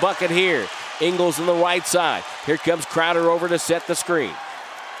timeout with a bucket here. Ingles on the right side. Here comes Crowder over to set the screen.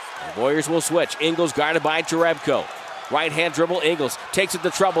 The Warriors will switch. Ingles guarded by Jerebko. Right hand dribble. Ingles takes it to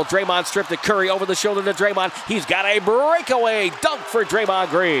trouble. Draymond stripped to Curry over the shoulder to Draymond. He's got a breakaway dunk for Draymond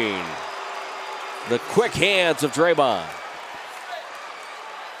Green. The quick hands of Draymond.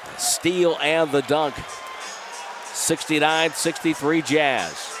 The steal and the dunk. 69-63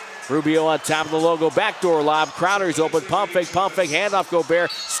 Jazz. Rubio on top of the logo. Backdoor lob. Crowder's open. Pump fake. Handoff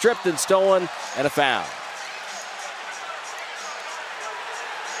Gobert. Stripped and stolen. And a foul.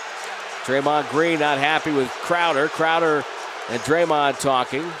 Draymond Green not happy with Crowder. Crowder and Draymond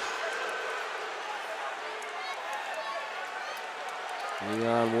talking.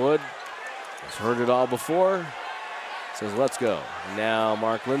 Leon Wood has heard it all before. Says, let's go. And now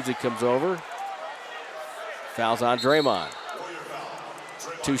Mark Lindsay comes over. Fouls on Draymond.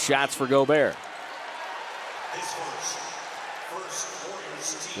 2 shots for Gobert.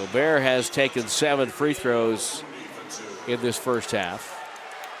 Gobert has taken 7 free throws in this first half.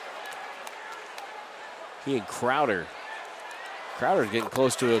 He and Crowder's getting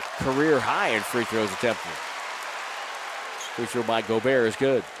close to a career high in free throws attempted. Free throw by Gobert is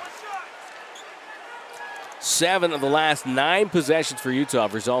good. 7 of the last 9 possessions for Utah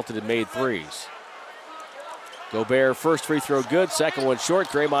have resulted in made threes. Gobert, first free throw good, second one short.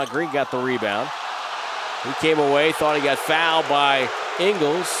 Draymond Green got the rebound. He came away, thought he got fouled by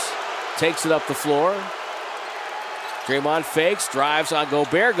Ingles. Takes it up the floor. Draymond fakes, drives on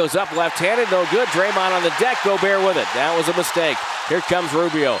Gobert, goes up left-handed, no good. Draymond on the deck, Gobert with it. That was a mistake. Here comes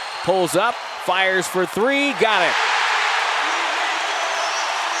Rubio. Pulls up, fires for 3, got it.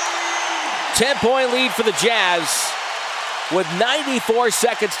 10-point lead for the Jazz with 94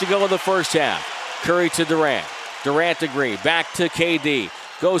 seconds to go in the first half. Curry to Durant. Durant to Green. Back to KD.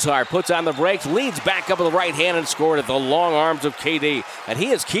 Goes hard, puts on the brakes, leads back up with the right hand and scored at the long arms of KD. And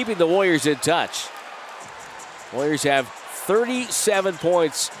he is keeping the Warriors in touch. Warriors have 37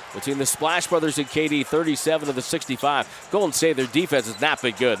 points between the Splash Brothers and KD, 37 of the 65. Golden State, their defense has not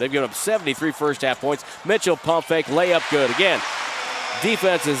been good. They've given up 73 first half points. Mitchell pump fake, layup good. Again,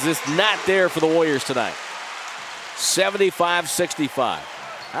 defense is just not there for the Warriors tonight. 75-65.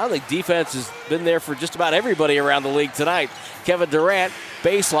 I don't think defense has been there for just about everybody around the league tonight. Kevin Durant,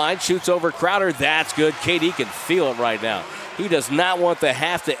 baseline, shoots over Crowder. That's good. KD can feel it right now. He does not want the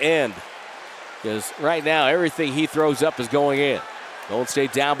half to end because right now everything he throws up is going in. Golden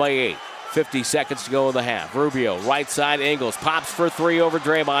State down by 8. 50 seconds to go in the half. Rubio, right side, Ingles, pops for 3 over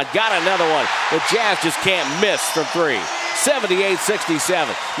Draymond. Got another one. The Jazz just can't miss from 3.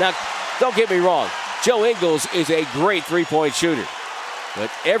 78-67. Now, don't get me wrong. Joe Ingles is a great three-point shooter. But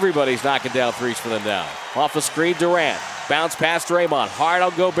everybody's knocking down threes for them now. Off a screen, Durant. Bounce past Draymond. Hard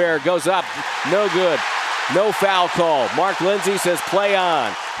on Gobert. Goes up. No good. No foul call. Mark Lindsay says play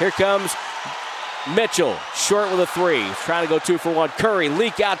on. Here comes Mitchell. Short with a 3. He's trying to go 2 for 1. Curry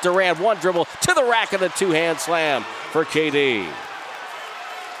leak out Durant. 1 dribble to the rack and a 2-hand slam for KD.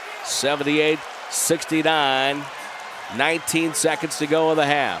 78-69. 19 seconds to go in the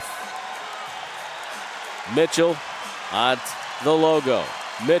half. Mitchell on the logo.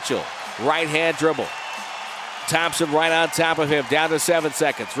 Mitchell, right hand dribble. Thompson right on top of him, down to 7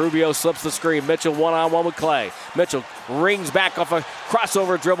 seconds. Rubio slips the screen. Mitchell one-on-one with Clay. Mitchell rings back off a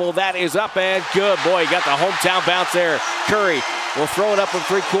crossover dribble. That is up and good. Boy, he got the hometown bounce there. Curry will throw it up from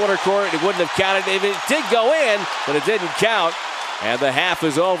three-quarter court. It wouldn't have counted if it did go in, but it didn't count. And the half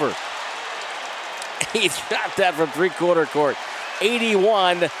is over. He got that from three-quarter court.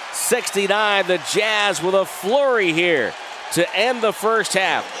 81-69. The Jazz with a flurry here to end the first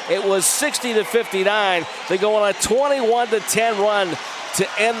half. It was 60-59. They go on a 21-10 run to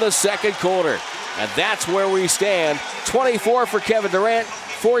end the second quarter. And that's where we stand. 24 for Kevin Durant,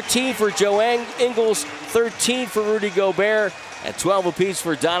 14 for Joe Ingles, 13 for Rudy Gobert, and 12 apiece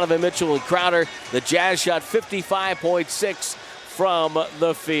for Donovan Mitchell and Crowder. The Jazz shot 55.6 from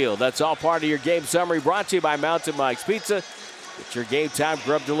the field. That's all part of your game summary, brought to you by Mountain Mike's Pizza. Get your game time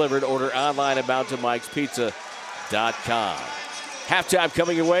grub delivered. Order online at mountainmikespizza.com. Halftime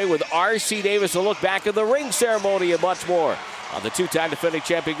coming your way with R.C. Davis. A look back at the ring ceremony and much more on the two-time defending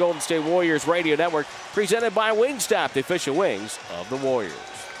champion Golden State Warriors Radio Network, presented by Wingstop, the official wings of the Warriors.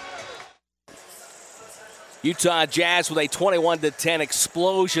 Utah Jazz with a 21-10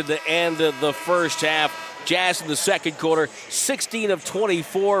 explosion to end the first half. Jazz in the second quarter, 16 of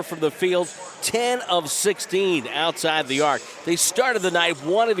 24 from the field, 10 of 16 outside the arc. They started the night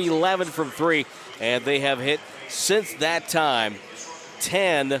 1 of 11 from three, and they have hit since that time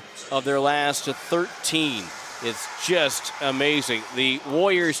 10 of their last 13. It's just amazing. The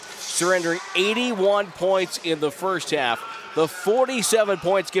Warriors surrendering 81 points in the first half. The 47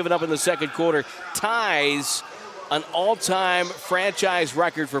 points given up in the second quarter ties an all-time franchise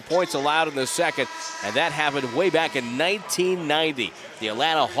record for points allowed in the second, and that happened way back in 1990. The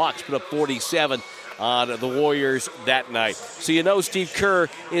Atlanta Hawks put up 47 on the Warriors that night. So you know Steve Kerr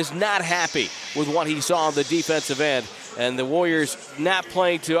is not happy with what he saw on the defensive end, and the Warriors not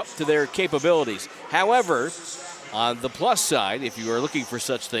playing up to their capabilities. However, on the plus side, if you are looking for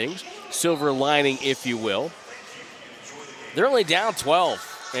such things, silver lining, if you will, they're only down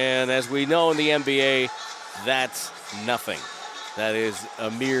 12. And as we know in the NBA, that's nothing. That is a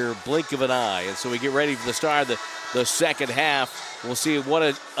mere blink of an eye. And so we get ready for the start of the second half. We'll see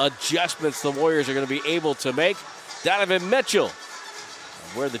what adjustments the Warriors are going to be able to make. Donovan Mitchell,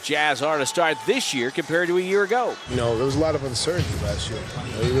 where the Jazz are to start this year compared to a year ago. You know, there was a lot of uncertainty last year.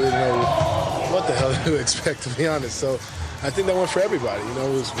 You really didn't know what the hell to expect, to be honest. So I think that went for everybody. You know,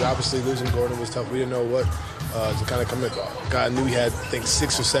 it was obviously losing Gordon was tough. We didn't know what to kind of come in. God knew we had, I think,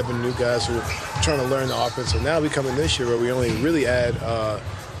 6 or 7 new guys who were trying to learn the offense. So now we come in this year where we only really add, I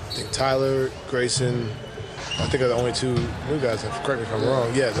think, Tyler, Grayson. I think are the only 2 new guys. Correct me if I'm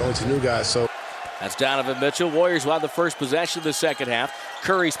wrong. Yeah, the only 2 new guys. So that's Donovan Mitchell. Warriors will have the first possession of the second half.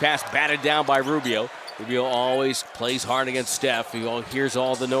 Curry's pass batted down by Rubio. Rubio always plays hard against Steph. He hears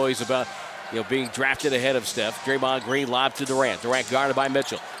all the noise about being drafted ahead of Steph. Draymond Green lob to Durant. Durant guarded by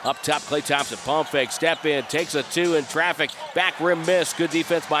Mitchell. Up top, Klay Thompson. Pump fake, step in, takes a 2 in traffic. Back rim miss. Good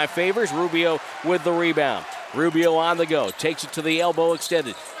defense by Favors. Rubio with the rebound. Rubio on the go. Takes it to the elbow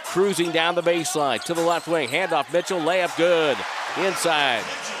extended. Cruising down the baseline to the left wing. Handoff Mitchell. Layup good. Inside.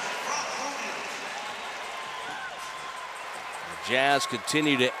 The Jazz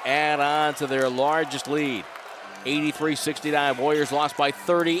continue to add on to their largest lead. 83-69. Warriors lost by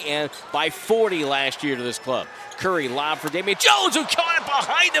 30 and by 40 last year to this club. Curry lob for Damian Jones, who caught it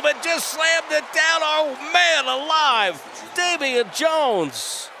behind him and just slammed it down. Oh, man alive. Damian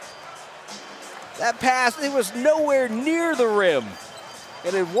Jones. That pass, it was nowhere near the rim.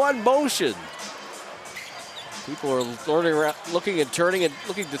 And in one motion. People are turning around, looking and turning and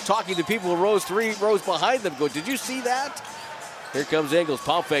talking to people who rose 3 rows behind them. Go, did you see that? Here comes Ingles.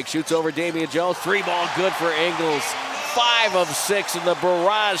 Pump fake. Shoots over Damian Jones. 3-ball good for Ingles. 5 of 6, and the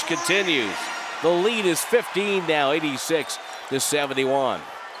barrage continues. The lead is 15 now, 86-71.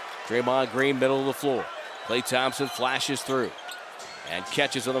 Draymond Green, middle of the floor. Klay Thompson flashes through and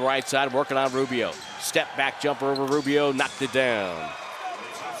catches on the right side, working on Rubio. Step back jumper over Rubio, knocked it down.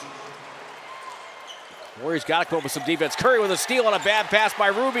 Warriors got to come up with some defense. Curry with a steal on a bad pass by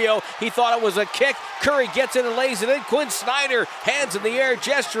Rubio. He thought it was a kick. Curry gets in and lays it in. Quinn Snyder, hands in the air,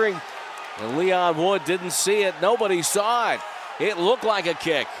 gesturing. And Leon Wood didn't see it. Nobody saw it. It looked like a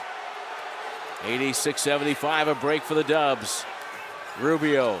kick. 86-75, a break for the Dubs.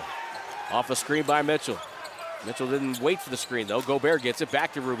 Rubio off a screen by Mitchell. Mitchell didn't wait for the screen, though. Gobert gets it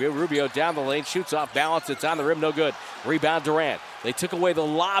back to Rubio. Rubio down the lane, shoots off balance. It's on the rim, no good. Rebound Durant. They took away the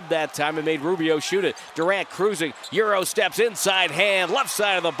lob that time and made Rubio shoot it. Durant cruising. Euro steps inside hand. Left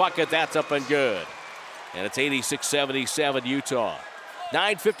side of the bucket. That's up and good. And it's 86-77 Utah.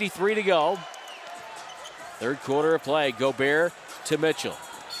 9:53 to go. Third quarter of play. Gobert to Mitchell.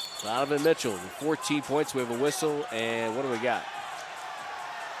 Donovan Mitchell with 14 points. We have a whistle, and what do we got?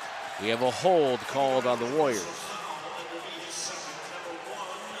 We have a hold called on the Warriors.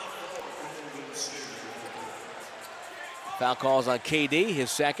 Foul calls on KD, his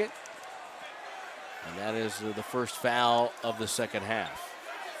second. And that is the first foul of the second half.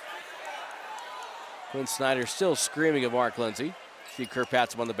 Quinn Snyder still screaming at Mark Lindsay. See Kerr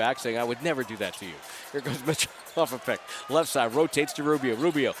pats him on the back saying, I would never do that to you. Here goes Mitchell off a pick. Left side rotates to Rubio.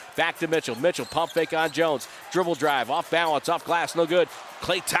 Rubio back to Mitchell. Mitchell pump fake on Jones. Dribble drive off balance, off glass, no good.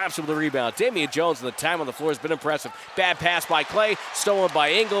 Klay Thompson with the rebound. Damian Jones and the time on the floor has been impressive. Bad pass by Klay, stolen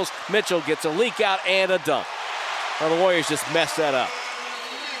by Ingles. Mitchell gets a leak out and a dunk. Well, the Warriors just messed that up.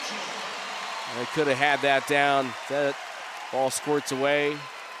 They could have had that down. That ball squirts away.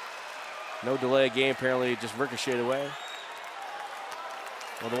 No delay of game, apparently it just ricocheted away.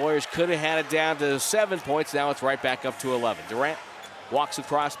 Well, the Warriors could have had it down to 7 points. Now it's right back up to 11. Durant walks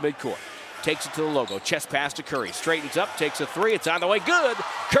across midcourt. Takes it to the logo. Chest pass to Curry. Straightens up, takes a three. It's on the way. Good.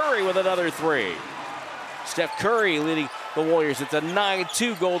 Curry with another three. Steph Curry leading the Warriors. It's a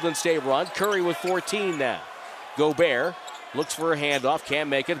 9-2 Golden State run. Curry with 14 now. Gobert looks for a handoff. Can't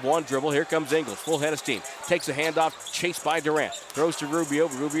make it. One dribble. Here comes Ingles. Full head of steam. Takes a handoff. Chased by Durant. Throws to Rubio.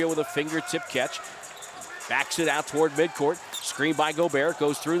 Rubio with a fingertip catch. Backs it out toward midcourt. Screen by Gobert.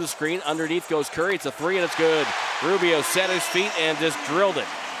 Goes through the screen. Underneath goes Curry. It's a three and it's good. Rubio set his feet and just drilled it.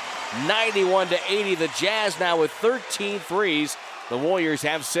 91-80. The Jazz now with 13 threes. The Warriors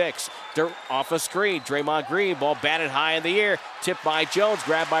have 6. Off a screen. Draymond Green. Ball batted high in the air. Tipped by Jones.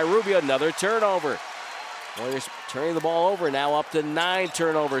 Grabbed by Rubio. Another turnover. Warriors turning the ball over. Now up to 9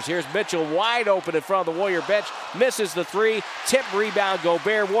 turnovers. Here's Mitchell wide open in front of the Warrior bench. Misses the three. Tip rebound.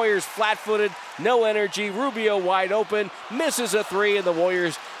 Gobert. Warriors flat-footed. No energy. Rubio wide open. Misses a three. And the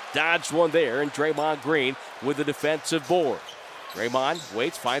Warriors dodged one there. And Draymond Green with the defensive board. Draymond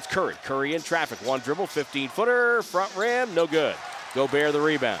waits, finds Curry. Curry in traffic. One dribble, 15-footer, front rim, no good. Gobert the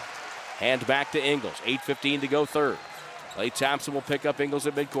rebound. Hand back to Ingles. 8:15 to go third. Klay Thompson will pick up Ingles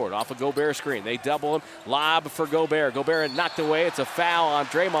at midcourt. Off a Gobert screen. They double him. Lob for Gobert. Gobert knocked away. It's a foul on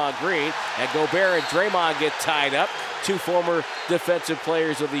Draymond Green. And Gobert and Draymond get tied up. 2 former defensive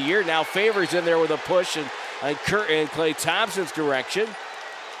players of the year. Now Favors in there with a push in Klay Thompson's direction.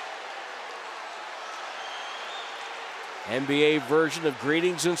 NBA version of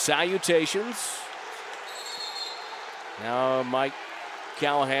greetings and salutations. Now Mike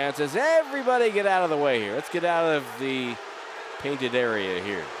Callahan says, everybody get out of the way here. Let's get out of the painted area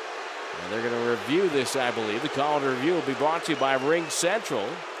here. And they're going to review this, I believe. The call and review will be brought to you by Ring Central.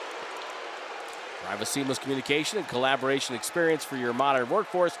 Drive a seamless communication and collaboration experience for your modern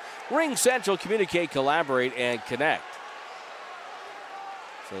workforce. Ring Central, communicate, collaborate, and connect.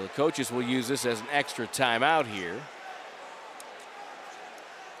 So the coaches will use this as an extra timeout here.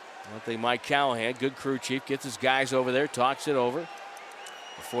 I think Mike Callahan, good crew chief, gets his guys over there, talks it over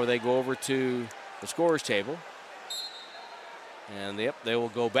before they go over to the scorer's table. And yep, they will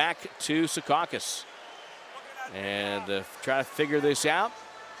go back to Secaucus and try to figure this out.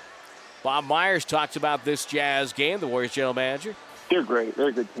 Bob Myers talks about this Jazz game, the Warriors general manager. They're great. They're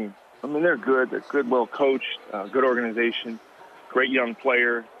a good team. I mean, they're good. They're good, well coached, good organization, great young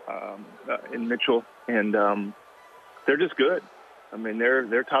player in Mitchell, and they're just good. I mean,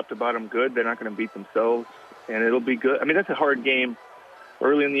 they're top to bottom good. They're not going to beat themselves, and it'll be good. I mean, that's a hard game,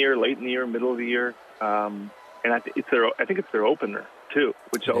 early in the year, late in the year, middle of the year, and I think it's their opener too,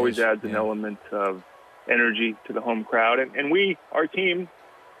 which always adds an element of energy to the home crowd. And our team,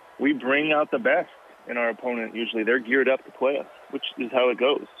 we bring out the best in our opponent. Usually, they're geared up to play us, which is how it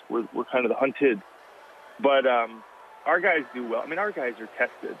goes. We're kind of the hunted, but our guys do well. I mean, our guys are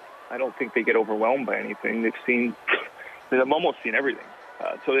tested. I don't think they get overwhelmed by anything. They've almost seen everything.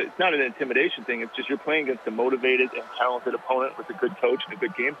 So it's not an intimidation thing. It's just you're playing against a motivated and talented opponent with a good coach and a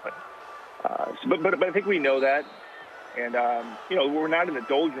good game plan. But I think we know that. And, we're not in the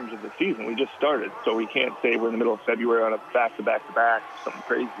doldrums of the season. We just started. So we can't say we're in the middle of February on a back-to-back-to-back, something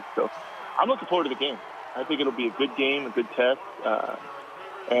crazy. So I'm looking forward to the game. I think it'll be a good game, a good test.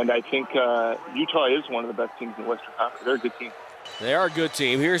 And I think Utah is one of the best teams in the Western Conference. They're a good team. They are a good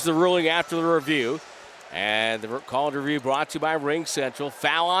team. Here's the ruling after the review. And the call and review brought to you by Ring Central.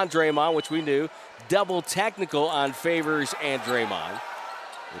 Foul on Draymond, which we knew. Double technical on Favors and Draymond,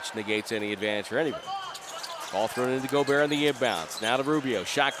 which negates any advantage for anybody. Ball thrown into Gobert on the inbounds. Now to Rubio.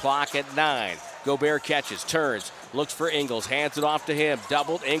 Shot clock at 9. Gobert catches, turns, looks for Ingles, hands it off to him.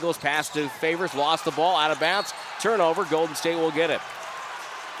 Doubled. Ingles pass to Favors, lost the ball, out of bounds. Turnover. Golden State will get it.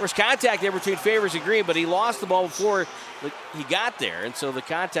 There's contact there between Favors and Green, but he lost the ball before he got there, and so the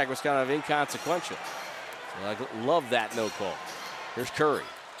contact was kind of inconsequential. So I love that no call. Here's Curry.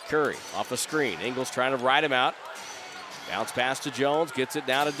 Curry off a screen. Ingles trying to ride him out. Bounce pass to Jones, gets it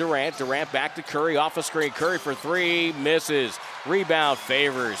down to Durant. Durant back to Curry off a screen. Curry for three, misses. Rebound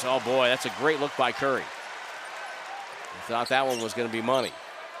Favors. Oh boy, that's a great look by Curry. I thought that one was going to be money.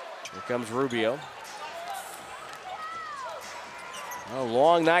 Here comes Rubio. A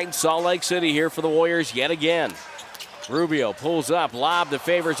long night in Salt Lake City here for the Warriors yet again. Rubio pulls up, lob the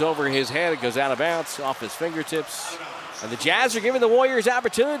Favors over his head. It goes out of bounds, off his fingertips. And the Jazz are giving the Warriors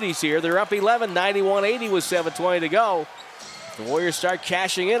opportunities here. They're up 11, 91-80 with 7:20 to go. If the Warriors start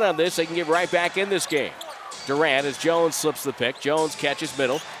cashing in on this, they can get right back in this game. Durant, as Jones slips the pick. Jones catches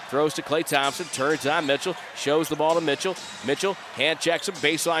middle, throws to Klay Thompson, turns on Mitchell, shows the ball to Mitchell. Mitchell hand checks him,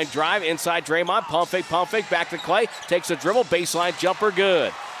 baseline drive, inside Draymond, pump fake, back to Klay, takes a dribble, baseline jumper,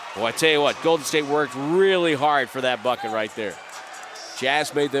 good. Boy, I tell you what, Golden State worked really hard for that bucket right there.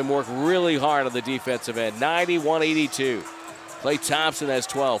 Jazz made them work really hard on the defensive end, 91-82. Klay Thompson has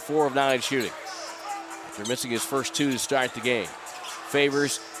 12, 4 of 9 shooting. After missing his first 2 to start the game.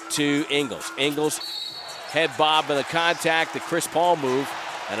 Favors to Ingles. Ingles head bob and a contact, the Chris Paul move,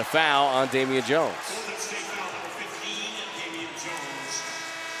 and a foul on Damian Jones.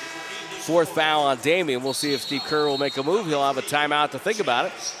 4th foul on Damian. We'll see if Steve Kerr will make a move. He'll have a timeout to think about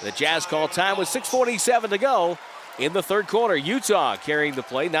it. The Jazz call time with 6:47 to go in the third quarter. Utah carrying the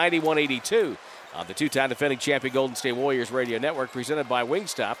play, 91-82 on the 2-time defending champion Golden State Warriors Radio Network, presented by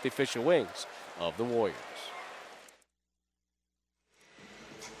Wingstop, the official wings of the Warriors.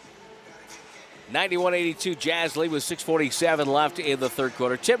 91-82 Jazz lead with 6:47 left in the third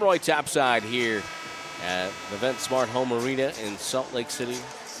quarter. Tim Roye topside here at the Vent Smart Home Arena in Salt Lake City.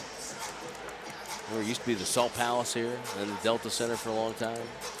 Where it used to be the Salt Palace here and the Delta Center for a long time.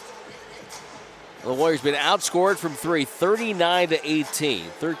 The Warriors been outscored from 3, 39-18.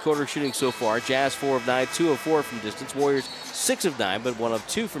 Third quarter shooting so far. Jazz 4 of 9, 2 of 4 from distance. Warriors 6 of 9, but 1 of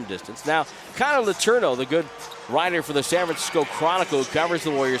 2 from distance. Now, Connor Letourneau, the good writer for the San Francisco Chronicle who covers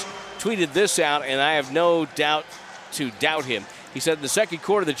the Warriors, tweeted this out, and I have no doubt to doubt him. He said in the second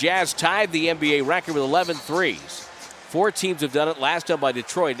quarter, the Jazz tied the NBA record with 11 threes. 4 teams have done it, last done by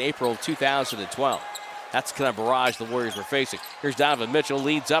Detroit in April of 2012. That's the kind of barrage the Warriors were facing. Here's Donovan Mitchell,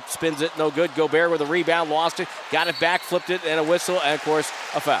 leads up, spins it, no good. Gobert with a rebound, lost it, got it back, flipped it, and a whistle, and of course,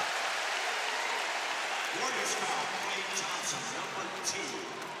 a foul.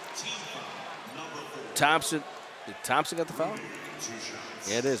 Thompson, did Thompson get the foul?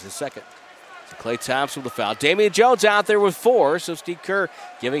 Yeah, it is, his second. So Klay Thompson with the foul. Damian Jones out there with 4, so Steve Kerr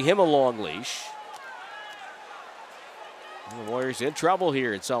giving him a long leash. And the Warriors in trouble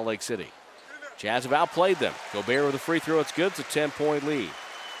here in Salt Lake City. Jazz have outplayed them. Gobert with a free throw, it's good. It's a 10-point lead.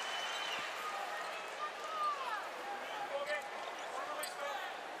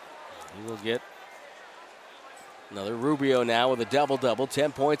 He will get another Rubio now with a double-double,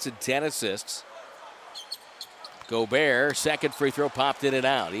 10 points and 10 assists. Gobert, second free throw, popped in and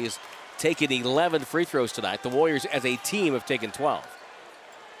out. He's taken 11 free throws tonight. The Warriors as a team have taken 12.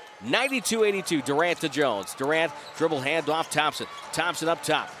 92-82, Durant to Jones. Durant, dribble handoff, Thompson. Thompson up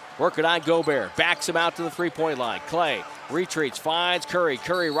top, working on Gobert. Backs him out to the three-point line. Klay retreats, finds Curry.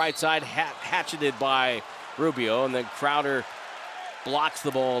 Curry right side, hatcheted by Rubio, and then Crowder blocks the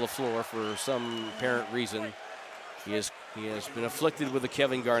ball on the floor for some apparent reason. He has been afflicted with the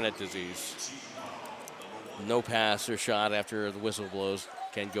Kevin Garnett disease. No pass or shot after the whistle blows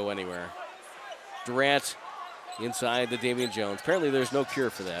can go anywhere. Durant inside to Damian Jones. Apparently there's no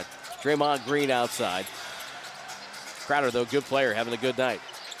cure for that. Draymond Green outside. Crowder, though, good player, having a good night.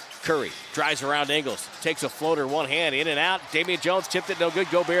 Curry drives around Ingles, takes a floater, one hand, in and out. Damian Jones tipped it, no good.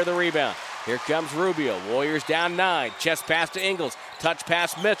 Gobert the rebound. Here comes Rubio. Warriors down 9. Chest pass to Ingles. Touch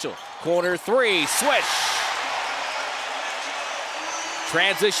pass Mitchell. Corner 3. Swish.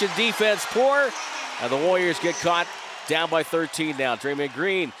 Transition defense poor. And the Warriors get caught down by 13 now. Draymond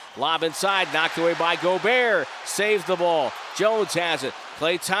Green, lob inside, knocked away by Gobert. Saves the ball. Jones has it.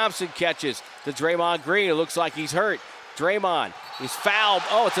 Klay Thompson catches to Draymond Green. It looks like he's hurt. Draymond, he's fouled.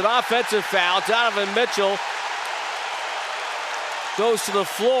 Oh, it's an offensive foul. Donovan Mitchell goes to the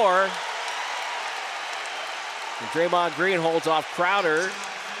floor. And Draymond Green holds off Crowder.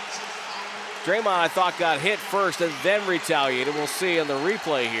 Draymond, I thought, got hit first and then retaliated. We'll see on the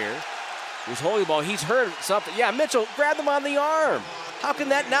replay here. He's holding the ball. He's hurt something. Yeah, Mitchell grabbed him on the arm. How can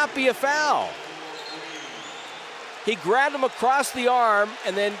that not be a foul? He grabbed him across the arm,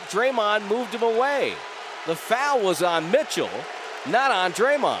 and then Draymond moved him away. The foul was on Mitchell, not on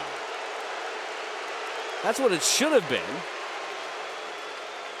Draymond. That's what it should have been.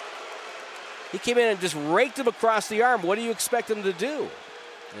 He came in and just raked him across the arm. What do you expect him to do?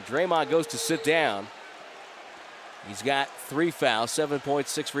 And Draymond goes to sit down. He's got 3 fouls, 7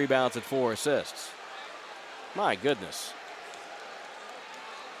 points, 6 rebounds, and 4 assists. My goodness.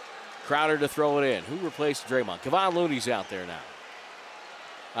 Crowder to throw it in. Who replaced Draymond? Kevon Looney's out there now.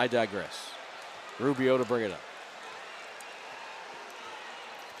 I digress. Rubio to bring it up.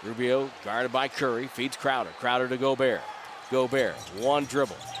 Rubio guarded by Curry. Feeds Crowder. Crowder to Gobert. Gobert, one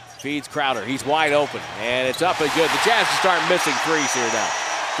dribble. Feeds Crowder. He's wide open. And it's up and good. The Jazz start missing threes here now.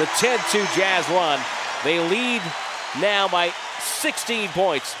 The 10-2 Jazz run. They lead now by 16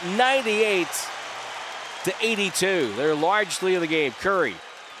 points. 98-82. They're largely in the game. Curry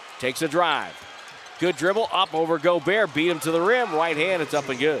takes a drive. Good dribble. Up over Gobert. Beat him to the rim. Right hand. It's up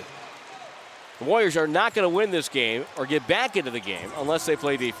and good. The Warriors are not going to win this game or get back into the game unless they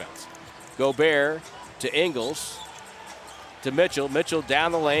play defense. Gobert to Ingles. To Mitchell. Mitchell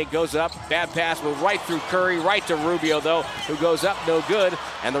down the lane, goes up. Bad pass move right through Curry, right to Rubio, though, who goes up, no good.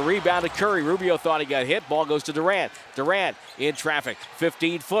 And the rebound to Curry. Rubio thought he got hit. Ball goes to Durant. Durant in traffic.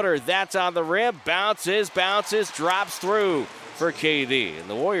 15-footer. That's on the rim. Bounces, drops through for KD. And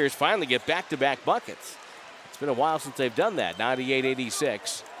the Warriors finally get back-to-back buckets. It's been a while since they've done that.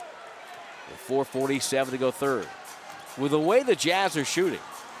 98-86. With 4:47 to go third. With the way the Jazz are shooting,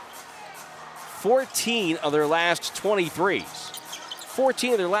 14 of their last 23s.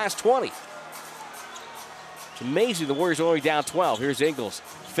 14 of their last 20. It's amazing the Warriors are only down 12. Here's Ingles.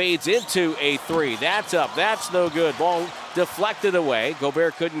 Fades into a 3. That's up. That's no good. Ball deflected away.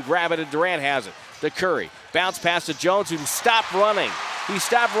 Gobert couldn't grab it, and Durant has it. To Curry. Bounce pass to Jones, who stopped running. He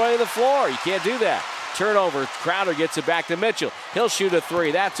stopped running the floor. You can't do that. Turnover. Crowder gets it back to Mitchell. He'll shoot a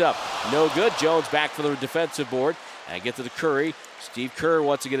 3. That's up. No good. Jones back for the defensive board. And get to the Curry. Steve Kerr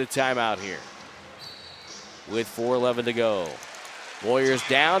wants to get a timeout here. With 4:11 to go. Warriors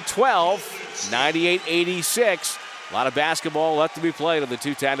down 12, 98-86. A lot of basketball left to be played on the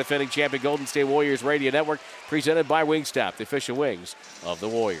two-time defending champion Golden State Warriors Radio Network, presented by Wingstop, the official wings of the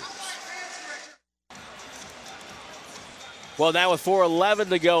Warriors. Well, now with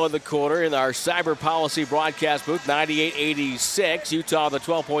 4:11 to go in the quarter in our Cyber Policy broadcast booth, 98-86. Utah the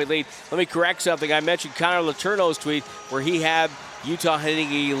 12-point lead. Let me correct something. I mentioned Connor Letourneau's tweet where he had Utah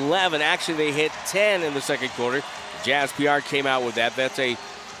hitting 11. Actually, they hit 10 in the second quarter. Jazz PR came out with that. That's a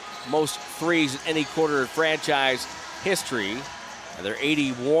most threes in any quarter in franchise history. And they're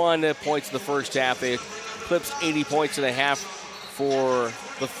 81 points in the first half. They eclipsed 80 points and a half for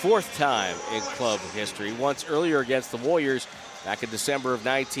the 4th time in club history. Once earlier against the Warriors back in December of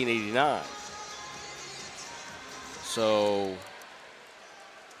 1989. So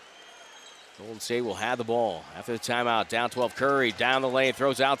Golden State will have the ball after the timeout. Down 12, Curry down the lane,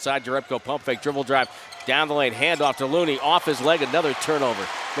 throws outside. Jerebko pump fake, dribble drive, down the lane, handoff to Looney, off his leg, another turnover.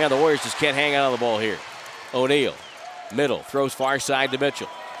 Man, the Warriors just can't hang out on the ball here. O'Neal, middle, throws far side to Mitchell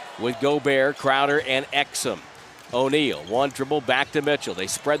with Gobert, Crowder, and Exum. O'Neal, one dribble back to Mitchell. They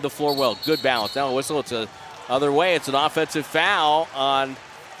spread the floor well, good balance. Now a whistle, it's the other way. It's an offensive foul on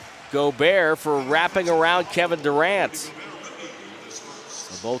Gobert for wrapping around Kevin Durant.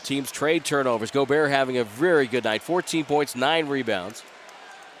 Both teams trade turnovers. Gobert having a very good night. 14 points, 9 rebounds.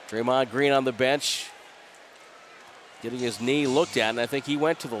 Draymond Green on the bench, getting his knee looked at, and I think he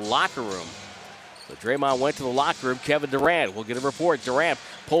went to the locker room. So Draymond went to the locker room. Kevin Durant, we'll get a report. Durant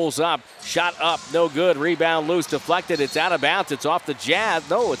pulls up, shot up, no good. Rebound loose, deflected. It's out of bounds. It's off the Jazz.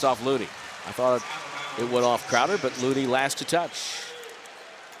 No, it's off Looney. I thought it went off Crowder, but Looney last to touch.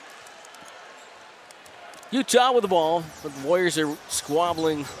 Utah with the ball, but the Warriors are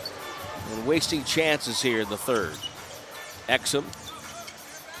squabbling and wasting chances here in the third. Exum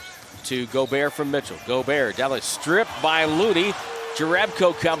to Gobert from Mitchell. Gobert down the strip by Looney.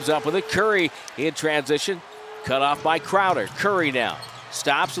 Jerebko comes up with it. Curry in transition. Cut off by Crowder. Curry now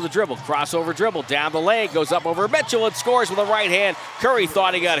stops with a dribble. Crossover dribble down the lane. Goes up over Mitchell and scores with a right hand. Curry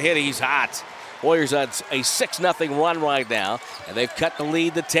thought he got hit. He's hot. Warriors on a 6-0 run right now, and they've cut the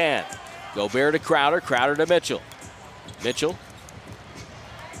lead to 10. Gobert to Crowder, Crowder to Mitchell. Mitchell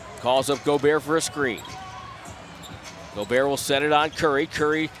calls up Gobert for a screen. Gobert will set it on Curry.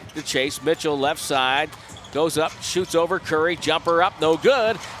 Curry to chase. Mitchell left side. Goes up, shoots over Curry. Jumper up, no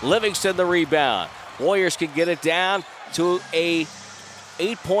good. Livingston the rebound. Warriors can get it down to a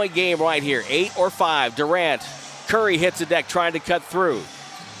 8-point game right here. 8 or 5. Durant. Curry hits the deck trying to cut through.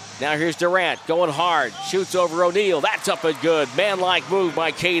 Now here's Durant going hard. Shoots over O'Neal. That's up and good. Man-like move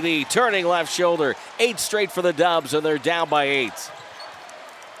by KD. Turning left shoulder. 8 straight for the Dubs, and they're down by 8.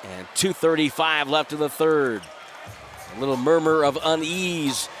 And 2:35 left in the third. A little murmur of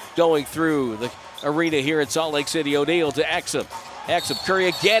unease going through the arena here in Salt Lake City. O'Neal to Exum. Exum. Curry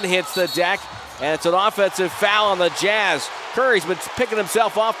again hits the deck, and it's an offensive foul on the Jazz. Curry's been picking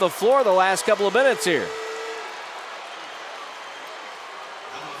himself off the floor the last couple of minutes here.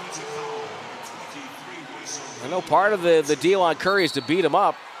 I know part of the deal on Curry is to beat him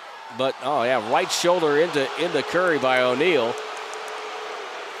up, but, oh, yeah, right shoulder into Curry by O'Neal.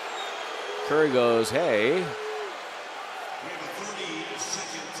 Curry goes, hey.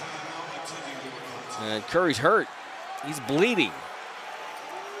 And Curry's hurt. He's bleeding.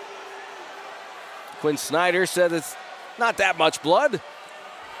 Quinn Snyder said it's not that much blood.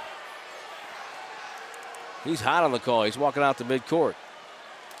 He's hot on the call. He's walking out to midcourt.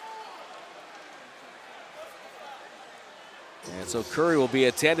 And so Curry will be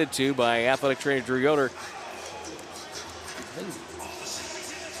attended to by athletic trainer Drew Yoder.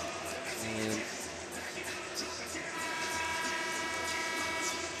 And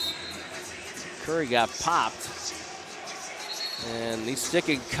Curry got popped. And he's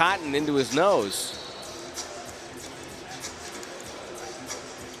sticking cotton into his nose.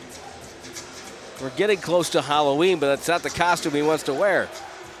 We're getting close to Halloween, but that's not the costume he wants to wear.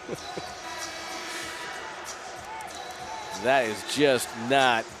 That is just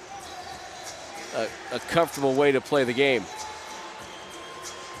not a comfortable way to play the game.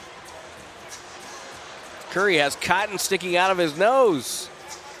 Curry has cotton sticking out of his nose.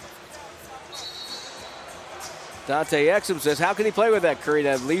 Dante Exum says, how can he play with that? Curry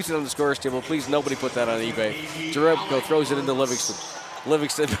then leaves it on the scorer's table. Please, nobody put that on eBay. Jerebko throws it into Livingston.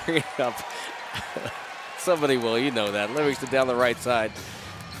 Livingston bringing it up. Somebody will, you know that. Livingston down the right side.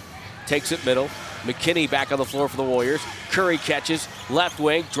 Takes it middle. McKinney back on the floor for the Warriors. Curry catches, left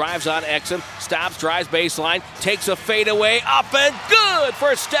wing, drives on Exum, stops, drives baseline, takes a fadeaway, up and good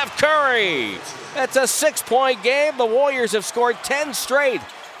for Steph Curry. That's a 6-point game. The Warriors have scored 10 straight.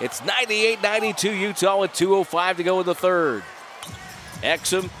 It's 98-92 Utah with 2:05 to go in the third.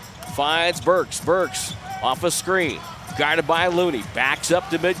 Exum finds Burks. Burks off a screen, guarded by Looney, backs up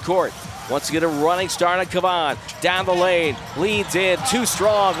to midcourt. Wants to get a running start on Kavan. Down the lane, leads in, too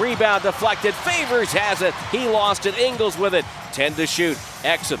strong. Rebound deflected. Favors has it. He lost it. Ingles with it. 10 to shoot.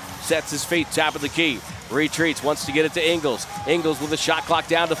 Exum sets his feet, top of the key. Retreats, wants to get it to Ingles. Ingles with the shot clock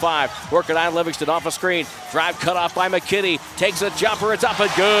down to 5. Working on Livingston off a screen. Drive cut off by McKinney. Takes a jumper. It's up and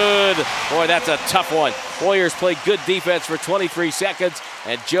good. Boy, that's a tough one. Warriors play good defense for 23 seconds,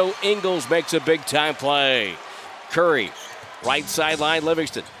 and Joe Ingles makes a big-time play. Curry. Right sideline,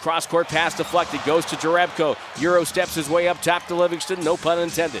 Livingston. Cross-court pass deflected. Goes to Jerebko. Euro steps his way up top to Livingston. No pun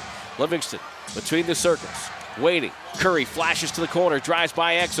intended. Livingston between the circles. Waiting. Curry flashes to the corner. Drives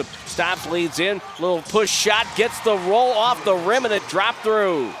by Exum. Stops, leads in. Little push shot. Gets the roll off the rim, and it dropped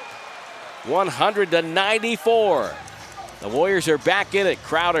through. 100-94. The Warriors are back in it.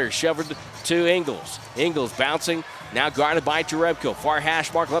 Crowder shoved to Ingles. Ingles bouncing. Now guarded by Jerebko. Far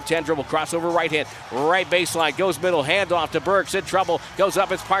hash mark, left-hand dribble, crossover right hand. Right baseline, goes middle, handoff to Burks. In trouble, goes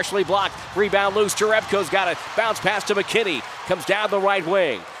up, it's partially blocked. Rebound loose, Jerebko's got it. Bounce pass to McKinney. Comes down the right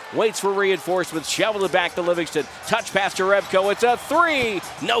wing. Waits for reinforcements, shoveled it back to Livingston. Touch pass to Jerebko, it's a 3.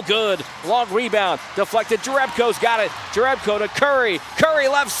 No good. Long rebound, deflected. Jerebko's got it. Jerebko to Curry. Curry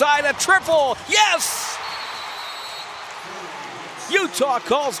left side, a triple. Yes! Utah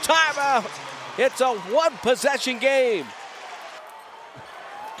calls timeout. It's a one-possession game.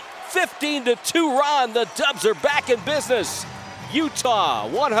 15-2 run. The Dubs are back in business. Utah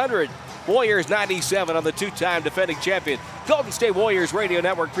 100, Warriors 97 on the two-time defending champion Golden State Warriors Radio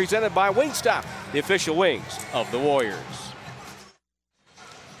Network, presented by Wingstop, the official wings of the Warriors.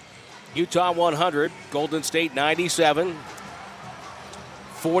 Utah 100, Golden State 97.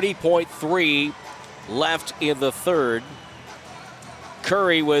 40.3 left in the third.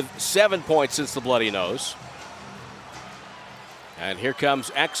 Curry with 7 points since the bloody nose. And here comes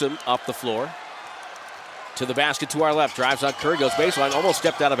Exum up the floor. To the basket to our left. Drives on Curry, goes baseline, almost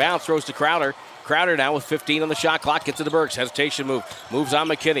stepped out of bounds, throws to Crowder. Crowder now with 15 on the shot clock, gets it to Burks. Hesitation move. Moves on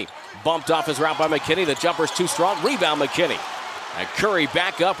McKinney. Bumped off his route by McKinney. The jumper's too strong. Rebound McKinney. And Curry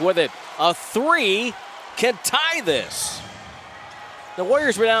back up with it. A 3 can tie this. The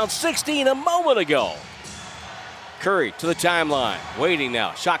Warriors were down 16 a moment ago. Curry to the timeline. Waiting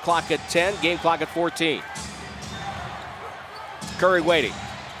now. Shot clock at 10. Game clock at 14. Curry waiting.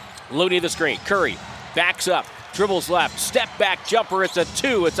 Looney the screen. Curry backs up. Dribbles left. Step back jumper. It's a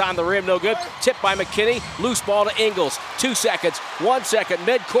 2. It's on the rim. No good. Tipped by McKinney. Loose ball to Ingles. 2 seconds. 1 second.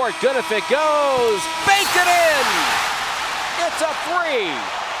 Midcourt. Good if it goes. Baked it in. It's a 3.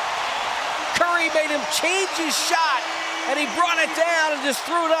 Curry made him change his shot, and he brought it down and just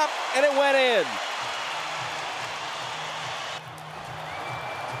threw it up, and it went in.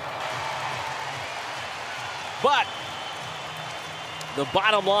 But the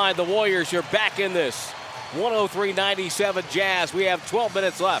bottom line, the Warriors are back in this. 103-97 Jazz. We have 12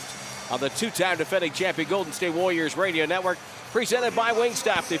 minutes left on the two-time defending champion Golden State Warriors Radio Network, presented by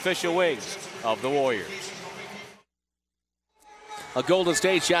Wingstop, the official wings of the Warriors. Golden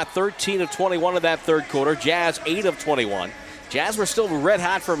State shot 13 of 21 in that third quarter. Jazz 8 of 21. Jazz were still red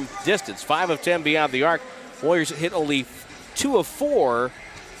hot from distance, 5 of 10 beyond the arc. Warriors hit only 2 of 4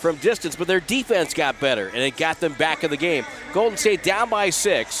 from distance, but their defense got better, and it got them back in the game. Golden State down by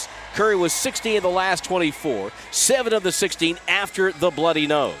 6. Curry was 16 of the last 24, 7 of the 16 after the bloody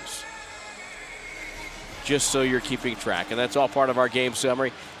nose. Just so you're keeping track, and that's all part of our game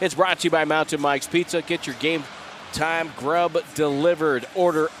summary. It's brought to you by Mountain Mike's Pizza. Get your game time grub delivered.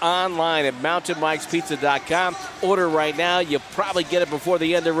 Order online at mountainmikespizza.com. Order right now. You'll probably get it before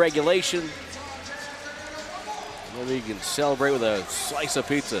the end of regulation. Maybe you can celebrate with a slice of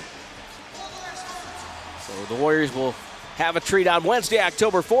pizza. So the Warriors will have a treat on Wednesday,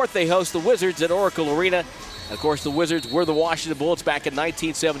 October 4th. They host the Wizards at Oracle Arena. And of course, the Wizards were the Washington Bullets back in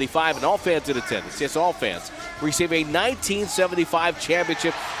 1975, and all fans in attendance, yes, all fans, receive a 1975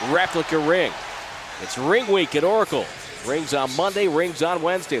 championship replica ring. It's Ring Week at Oracle. Rings on Monday, rings on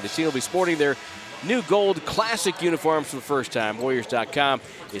Wednesday. The team will be sporting their new gold classic uniforms for the first time. Warriors.com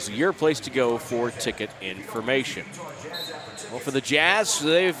is your place to go for ticket information. Well, for the Jazz,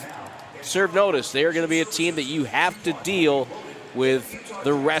 they've served notice. They are going to be a team that you have to deal with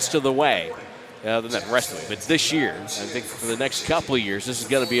the rest of the way. Not the rest of it, but this year. I think for the next couple of years, this is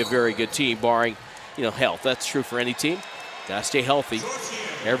going to be a very good team, barring, health. That's true for any team. Got to stay healthy.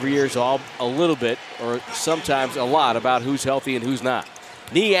 Every year is all a little bit, or sometimes a lot, about who's healthy and who's not.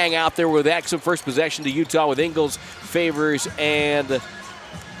 Niang out there with Exum. First possession to Utah with Ingles, Favors, and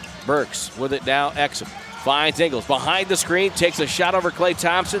Burks. With it now, Exum finds Ingles. Behind the screen, takes a shot over Klay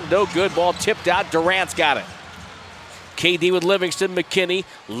Thompson. No good. Ball tipped out. Durant's got it. KD with Livingston, McKinney,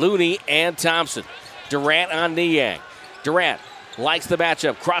 Looney, and Thompson. Durant on Niang. Durant likes the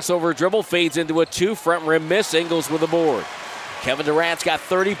matchup. Crossover dribble, fades into a 2. Front rim miss. Ingles with the board. Kevin Durant's got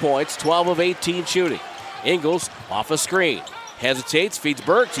 30 points, 12 of 18 shooting. Ingles off a screen. Hesitates, feeds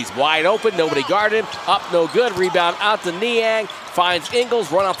Burks. He's wide open. Nobody guarded him. Up, no good. Rebound out to Niang. Finds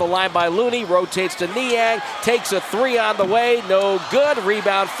Ingles. Run off the line by Looney. Rotates to Niang. Takes a 3 on the way. No good.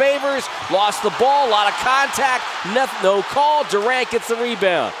 Rebound Favors. Lost the ball. A lot of contact. No call. Durant gets the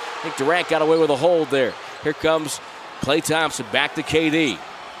rebound. I think Durant got away with a hold there. Here comes Klay Thompson. Back to KD.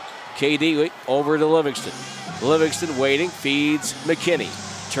 KD over to Livingston. Livingston waiting. Feeds McKinney.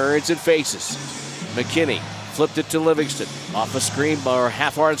 Turns and faces. McKinney. Flipped it to Livingston. Off a screen, or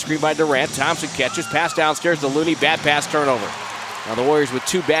half-hearted screen by Durant. Thompson catches. Pass downstairs to Looney. Bad pass, turnover. Now the Warriors with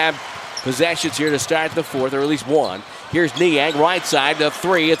 2 bad possessions here to start the fourth, or at least 1. Here's Niang, right side, to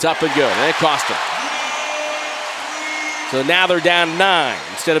 3. It's up and good, and it cost them. So now they're down 9.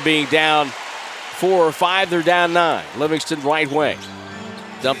 Instead of being down 4 or 5, they're down 9. Livingston right wing.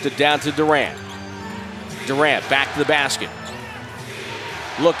 Dumped it down to Durant. Durant back to the basket.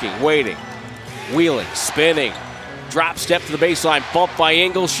 Looking, waiting. Wheeling, spinning, drop step to the baseline, bumped by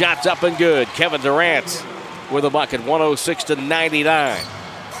Ingles, shots up and good. Kevin Durant with a bucket, 106-99.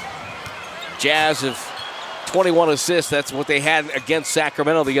 Jazz have 21 assists. That's what they had against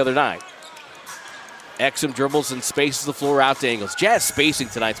Sacramento the other night. Exum dribbles and spaces the floor out to Ingles. Jazz spacing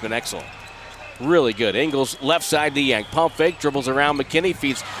tonight's been excellent. Really good. Ingles left side to Yang. Pump fake, dribbles around McKinney,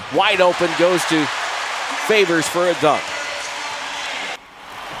 feeds wide open, goes to Favors for a dunk.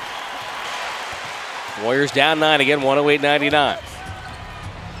 Warriors down 9 again, 108-99.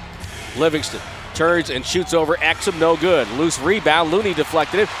 Livingston turns and shoots over Exum, no good. Loose rebound, Looney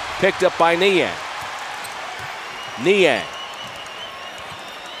deflected it, picked up by Niang. Niang.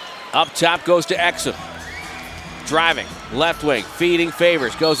 Up top goes to Exum. Driving, left wing, feeding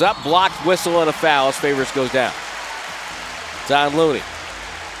Favors. Goes up, blocked, whistle, and a foul as Favors goes down. It's on Looney.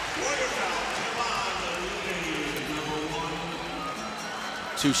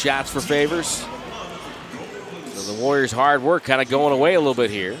 Two shots for Favors. So the Warriors' hard work kind of going away a little bit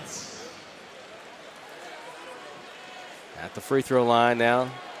here. At the free throw line now.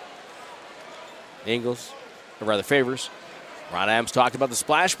 Ingles, or rather Favors. Ron Adams talked about the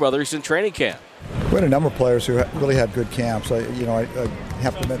Splash Brothers in training camp. We had a number of players who really had good camps. I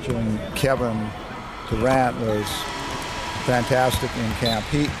have to mention Kevin Durant was fantastic in camp.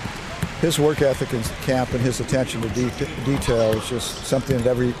 His work ethic in camp and his attention to detail is just something that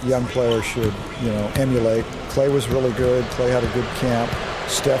every young player should, emulate. Klay was really good. Klay had a good camp.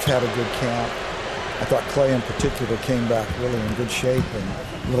 Steph had a good camp. I thought Klay in particular came back really in good shape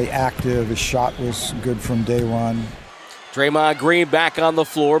and really active. His shot was good from day one. Draymond Green back on the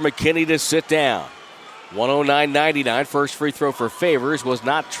floor. McKinney to sit down. 109-99. First free throw for Favors was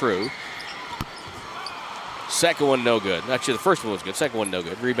not true. Second one no good. Actually, the first one was good. Second one no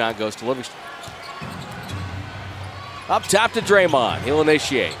good. Rebound goes to Livingston. Up top to Draymond. He'll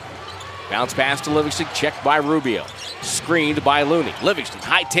initiate. Bounce pass to Livingston, checked by Rubio. Screened by Looney. Livingston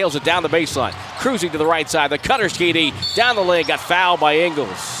hightails it down the baseline. Cruising to the right side. The cutter's KD down the lane. Got fouled by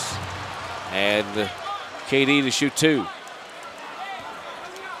Ingles. And KD to shoot 2.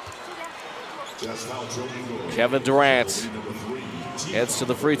 Kevin Durant heads to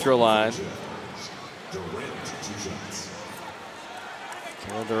the free throw line.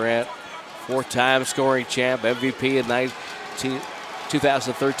 Kevin Durant, 4-time scoring champ, MVP in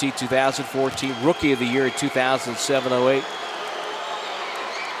 2013-2014, Rookie of the Year in 2007-08.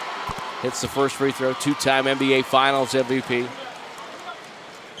 Hits the first free throw, 2-time NBA Finals MVP.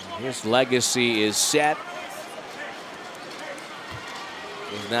 His legacy is set.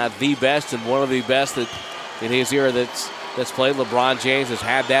 He's not the best, and one of the best that in his era that's played. LeBron James has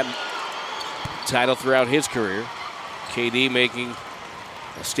had that title throughout his career. KD making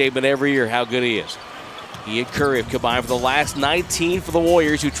a statement every year how good he is. He and Curry have combined for the last 19 for the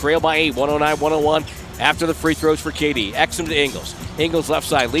Warriors, who trail by 8, 109-101 after the free throws for KD. Exum to Ingles. Ingles left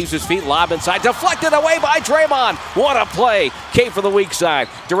side, leaves his feet, lob inside, deflected away by Draymond. What a play. Came for the weak side.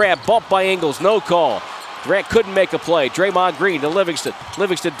 Durant bumped by Ingles, no call. Durant couldn't make a play. Draymond Green to Livingston.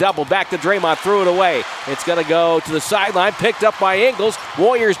 Livingston double back to Draymond, threw it away. It's going to go to the sideline, picked up by Ingles.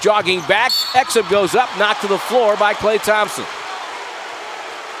 Warriors jogging back. Exum goes up, knocked to the floor by Klay Thompson.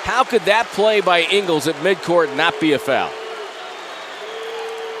 How could that play by Ingles at midcourt not be a foul?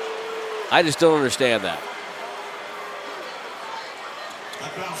 I just don't understand that.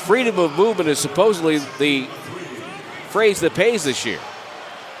 Freedom of movement is supposedly the phrase that pays this year.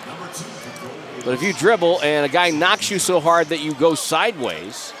 But if you dribble and a guy knocks you so hard that you go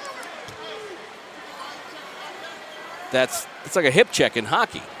sideways, it's like a hip check in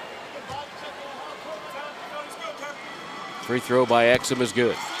hockey. Free throw by Exum is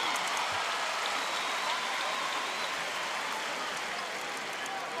good.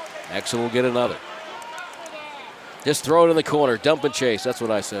 Exum will get another. Just throw it in the corner. Dump and chase. That's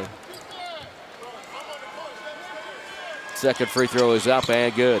what I said. Second free throw is up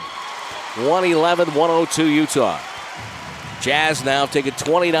and good. 111-102 Utah. Jazz now have taken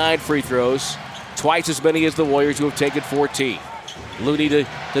 29 free throws. Twice as many as the Warriors, who have taken 14. Looney to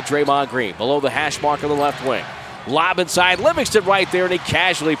Draymond Green. Below the hash mark on the left wing. Lob inside. Livingston right there, and he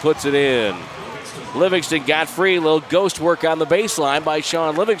casually puts it in. Livingston got free. A little ghost work on the baseline by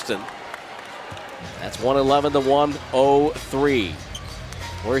Sean Livingston. That's 111-103.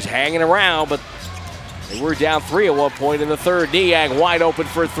 Warriors hanging around, but they were down 3 at one point in the third. Niang wide open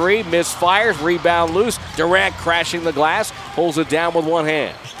for 3. Misfires. Rebound loose. Durant crashing the glass. Pulls it down with one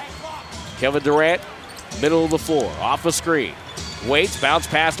hand. Kevin Durant, middle of the floor. Off a screen. Waits. Bounce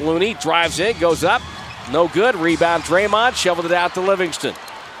past Looney. Drives in. Goes up. No good. Rebound Draymond. Shoveled it out to Livingston.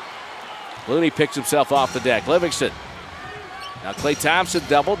 Looney picks himself off the deck. Livingston. Now Klay Thompson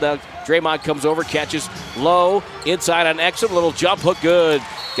doubled. Now Draymond comes over, catches low, inside on Exum. Little jump hook, good.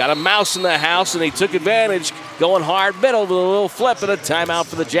 Got a mouse in the house, and he took advantage. Going hard middle with a little flip and a timeout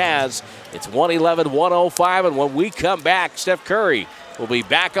for the Jazz. It's 111-105, and when we come back, Steph Curry will be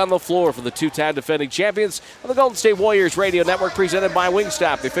back on the floor for the 2-time defending champions of the Golden State Warriors Radio Network, presented by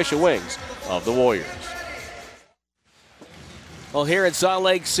Wingstop, the official wings of the Warriors. Well, here in Salt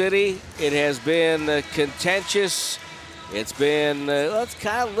Lake City, it has been contentious. It's been it's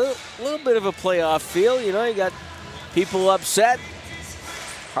kind of a little bit of a playoff feel. You know, you got people upset,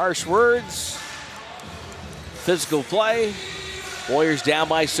 harsh words, physical play. Warriors down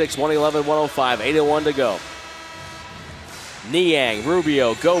by 6, 111-105, 8:01 to go. Niang,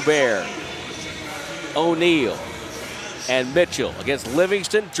 Rubio, Gobert, O'Neal, and Mitchell against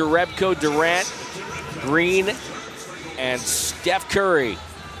Livingston, Jerebko, Durant, Green, and Steph Curry.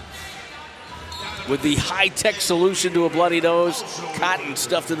 With the high-tech solution to a bloody nose, cotton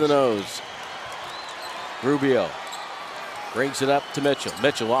stuffed in the nose. Rubio brings it up to Mitchell.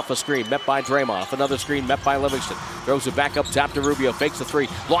 Mitchell off a screen, met by Draymond. Off another screen, met by Livingston. Throws it back up top to Rubio. Fakes the 3.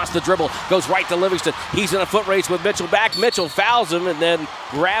 Lost the dribble. Goes right to Livingston. He's in a foot race with Mitchell back. Mitchell fouls him and then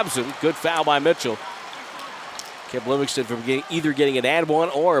grabs him. Good foul by Mitchell. Kept Livingston from either getting an and one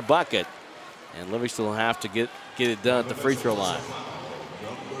or a bucket. And Livingston will have to get it done at the free throw line.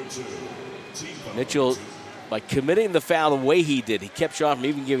 Mitchell, by committing the foul the way he did, he kept Sean from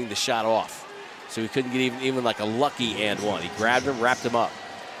even giving the shot off. So he couldn't get even like a lucky and one. He grabbed him, wrapped him up.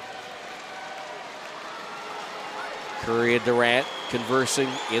 Curry and Durant conversing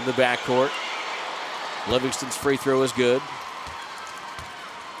in the backcourt. Livingston's free throw is good.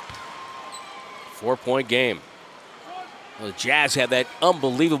 4-point game. Well, the Jazz had that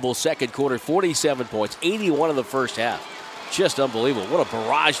unbelievable second quarter, 47 points, 81 in the first half. Just unbelievable. What a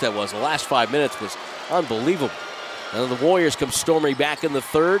barrage that was. The last 5 minutes was unbelievable. And the Warriors come storming back in the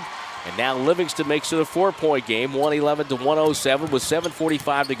third. And now Livingston makes it a 4-point game, 111-107 with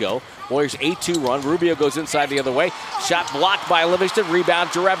 7:45 to go. Warriors 8-2 run. Rubio goes inside the other way. Shot blocked by Livingston. Rebound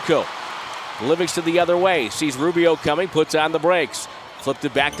Jerebko. Livingston the other way. Sees Rubio coming. Puts on the brakes. Flipped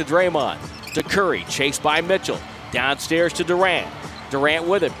it back to Draymond. To Curry. Chased by Mitchell. Downstairs to Durant. Durant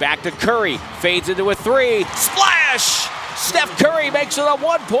with it. Back to Curry. Fades into a 3. Splash! Steph Curry makes it a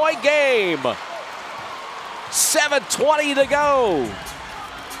 1-point game. 7:20 to go.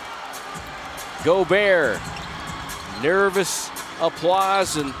 Gobert. Nervous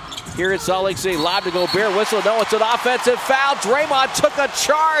applause, and here at Salt Lake City, lob to Gobert. Whistle, no, it's an offensive foul. Draymond took a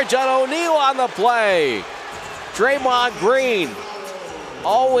charge on O'Neal on the play. Draymond Green,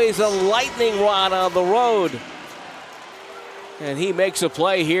 always a lightning rod on the road. And he makes a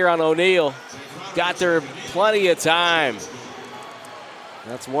play here on O'Neal. Got there plenty of time.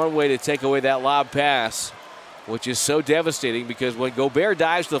 That's one way to take away that lob pass, which is so devastating because when Gobert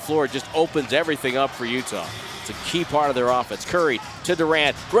dives to the floor, it just opens everything up for Utah. It's a key part of their offense. Curry to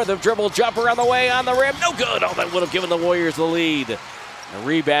Durant. Rhythm dribble jumper on the way on the rim. No good. Oh, that would have given the Warriors the lead. A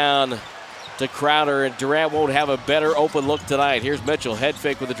rebound to Crowder, and Durant won't have a better open look tonight. Here's Mitchell. Head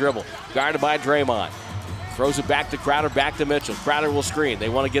fake with the dribble. Guarded by Draymond. Throws it back to Crowder, back to Mitchell. Crowder will screen. They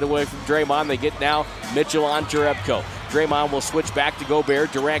want to get away from Draymond. They get now Mitchell on Jerebko. Draymond will switch back to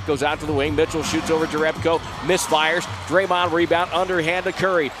Gobert. Durant goes out to the wing. Mitchell shoots over Jerebko. Misfires. Draymond rebound underhand to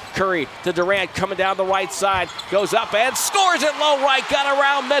Curry. Curry to Durant coming down the right side. Goes up and scores it low right. Got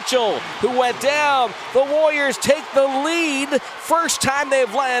around Mitchell, who went down. The Warriors take the lead. First time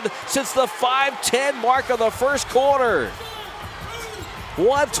they've led since the 5:10 mark of the first quarter.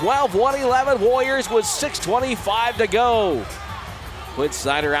 112-111 Warriors with 6:25 to go. Quinn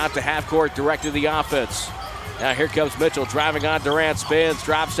Snyder out to half court, directed the offense. Now here comes Mitchell driving on Durant, spins,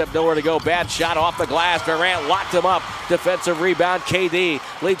 drop step, nowhere to go. Bad shot off the glass. Durant locked him up. Defensive rebound. KD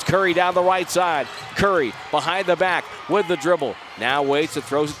leads Curry down the right side. Curry behind the back with the dribble. Now waits and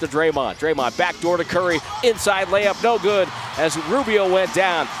throws it to Draymond. Draymond backdoor to Curry. Inside layup, no good as Rubio went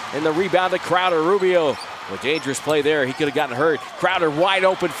down. And the rebound to Crowder. Rubio, a dangerous play there. He could have gotten hurt. Crowder wide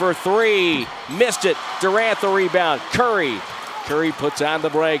open for 3. Missed it. Durant the rebound. Curry puts on the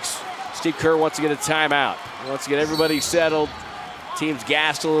brakes. Steve Kerr wants to get a timeout. He wants to get everybody settled. Team's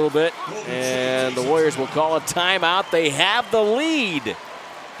gassed a little bit, and the Warriors will call a timeout. They have the lead.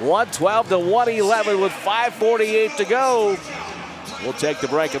 112-111 with 5:48 to go. We'll take the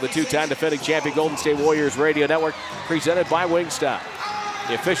break of the two-time defending champion Golden State Warriors Radio Network, presented by Wingstop,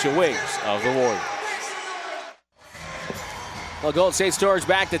 the official wings of the Warriors. Well, Golden State Storage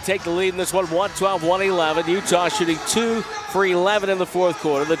back to take the lead in this one, 112-111. Utah shooting 2 for 11 in the fourth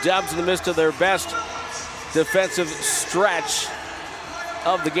quarter. The Dubs in the midst of their best defensive stretch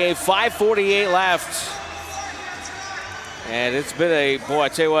of the game. 5:48 left. And it's been a, boy, I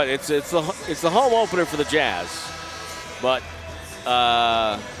tell you what, it's the home opener for the Jazz. But,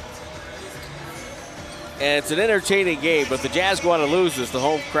 and it's an entertaining game, but if the Jazz go on to lose this, the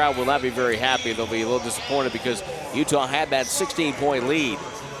home crowd will not be very happy. They'll be a little disappointed because Utah had that 16-point lead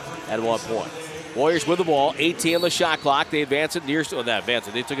at one point. Warriors with the ball, 18 on the shot clock. They advance it near, well, not advance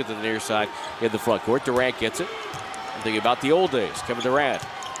it, they took it to the near side in the front court. Durant gets it. I'm thinking about the old days. Kevin Durant,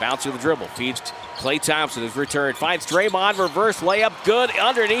 bouncing the dribble, feeds Klay Thompson, his return, finds Draymond, reverse layup, good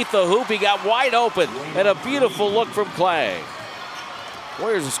underneath the hoop. He got wide open, and a beautiful look from Klay.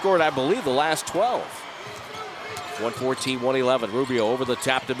 Warriors have scored, I believe, the last 12. 114-111. Rubio over the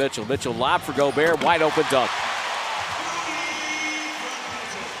top to Mitchell. Mitchell lob for Gobert. Wide open dunk.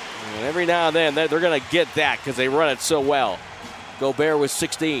 And every now and then, they're going to get that because they run it so well. Gobert with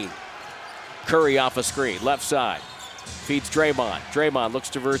 16. Curry off a screen. Left side. Feeds Draymond. Draymond looks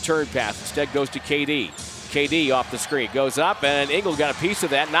to a return pass. Instead goes to KD. KD off the screen. Goes up, and Ingles got a piece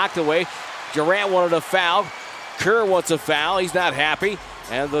of that. Knocked away. Durant wanted a foul. Kerr wants a foul. He's not happy.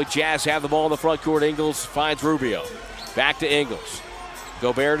 And the Jazz have the ball in the front court. Ingles finds Rubio. Back to Ingles.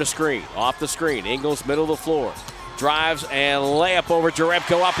 Gobert to screen. Off the screen. Ingles middle of the floor. Drives and layup over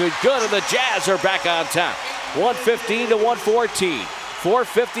Jerebko. Up and good. And the Jazz are back on top. 115-114.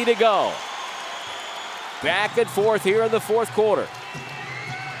 4:50 to go. Back and forth here in the fourth quarter.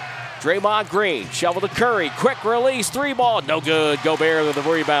 Draymond Green. Shovel to Curry. Quick release. 3-ball. No good. Gobert with the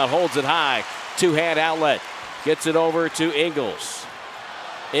rebound. Holds it high. Two-hand outlet. Gets it over to Ingles.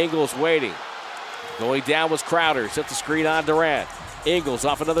 Ingles waiting. Going down was Crowder. Set the screen on Durant. Ingles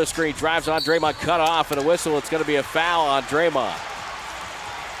off another screen. Drives on Draymond. Cut off and a whistle. It's going to be a foul on Draymond.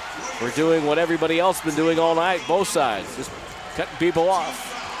 We're doing what everybody else has been doing all night. Both sides. Just cutting people off.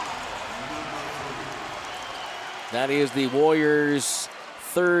 That is the Warriors'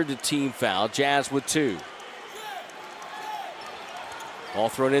 third team foul. Jazz with 2. Ball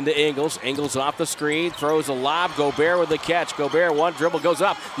thrown into Ingles. Ingles off the screen, throws a lob. Gobert with the catch. Gobert, one dribble, goes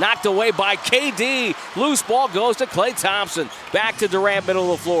up. Knocked away by KD. Loose ball goes to Klay Thompson. Back to Durant,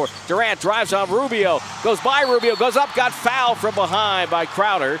 middle of the floor. Durant drives on Rubio. Goes by Rubio, goes up, got fouled from behind by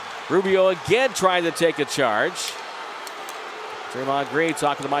Crowder. Rubio again trying to take a charge. Draymond Green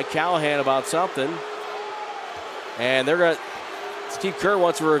talking to Mike Callahan about something. And they're going to... Steve Kerr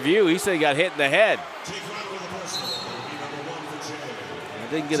wants a review. He said he got hit in the head.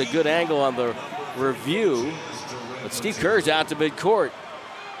 I didn't get a good angle on the review, but Steve Kerr's out to midcourt.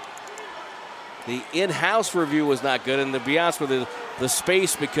 The in-house review was not good, and to be honest with you, the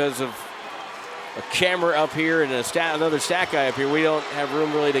space because of a camera up here and another stat guy up here, we don't have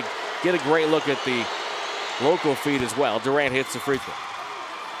room really to get a great look at the local feed as well. Durant hits the free throw.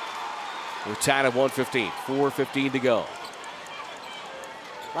 We're tied at 1:15, 4:15 to go.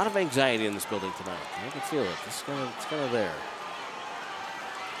 A lot of anxiety in this building tonight. I can feel it. It's kind of there.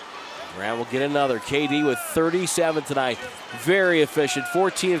 Durant will get another. KD with 37 tonight. Very efficient.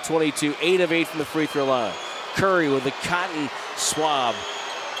 14 of 22. 8 of 8 from the free throw line. Curry with the cotton swab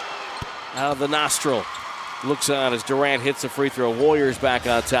out of the nostril. Looks on as Durant hits the free throw. Warriors back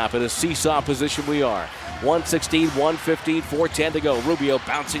on top. In a seesaw position we are. 1:16, 1:15, 4:10 to go. Rubio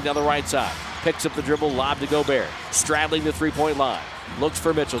bouncing down the right side. Picks up the dribble. Lob to Gobert. Straddling the three-point line. Looks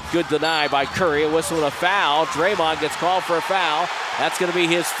for Mitchell. Good deny by Curry. A whistle and a foul. Draymond gets called for a foul. That's going to be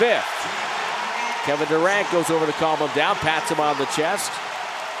his 5th. Kevin Durant goes over to calm him down. Pats him on the chest.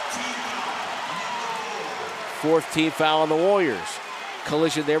 4th team foul on the Warriors.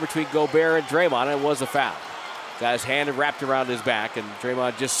 Collision there between Gobert and Draymond. And it was a foul. Got his hand wrapped around his back. And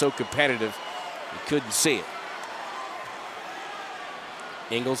Draymond just so competitive, he couldn't see it.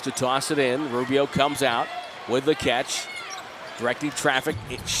 Ingles to toss it in. Rubio comes out with the catch. Directing traffic,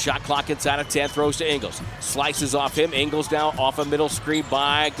 shot clock inside of 10, throws to Ingles. Slices off him, Ingles now off a middle screen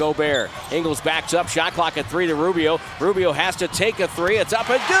by Gobert. Ingles backs up, shot clock at 3 to Rubio. Rubio has to take a 3, it's up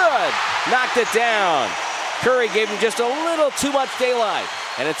and good! Knocked it down. Curry gave him just a little too much daylight.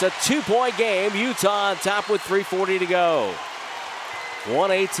 And it's a 2-point game, Utah on top with 3:40 to go.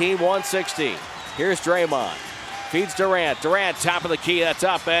 118, 160. Here's Draymond. Feeds Durant. Durant, top of the key, that's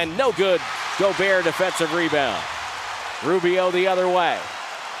up and no good. Gobert defensive rebound. Rubio the other way.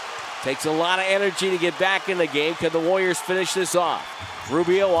 Takes a lot of energy to get back in the game. Can the Warriors finish this off?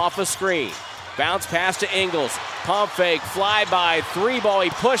 Rubio off a screen. Bounce pass to Ingles. Pump fake, fly by, 3-ball.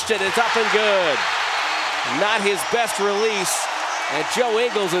 He pushed it, it's up and good. Not his best release. And Joe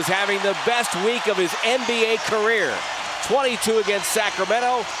Ingles is having the best week of his NBA career. 22 against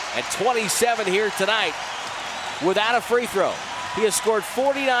Sacramento and 27 here tonight without a free throw. He has scored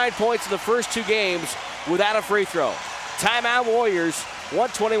 49 points in the first 2 games without a free throw. Timeout Warriors,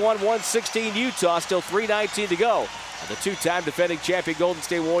 121-116 Utah, still 3:19 to go. On the 2-time defending champion Golden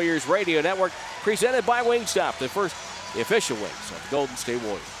State Warriors Radio Network, presented by Wingstop, the official wings of the Golden State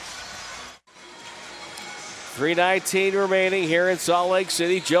Warriors. 3:19 remaining here in Salt Lake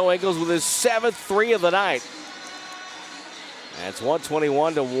City. Joe Ingles with his 7th 3 of the night. That's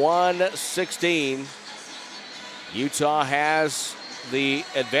 121-116. Utah has the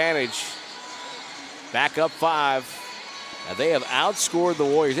advantage. Back up 5. And they have outscored the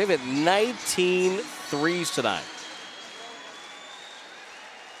Warriors. They've hit 19 threes tonight.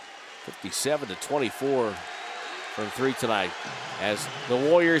 57-24 from 3 tonight. As the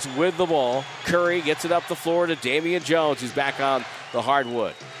Warriors with the ball, Curry gets it up the floor to Damian Jones, who's back on the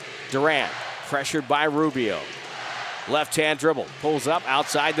hardwood. Durant, pressured by Rubio. Left-hand dribble, pulls up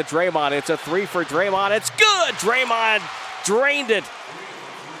outside to Draymond. It's a 3 for Draymond. It's good! Draymond drained it.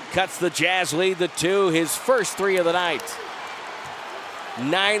 Cuts the Jazz lead to 2, his first 3 of the night.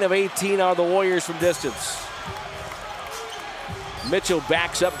 9 of 18 on the Warriors from distance. Mitchell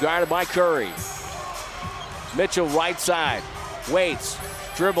backs up, guarded by Curry. Mitchell right side, waits,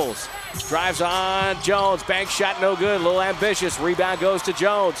 dribbles, drives on Jones. Bank shot no good, a little ambitious. Rebound goes to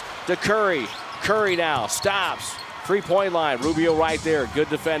Jones, to Curry. Curry now stops, 3-point line. Rubio right there, good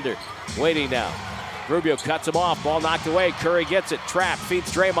defender. Waiting now. Rubio cuts him off, ball knocked away. Curry gets it, trapped,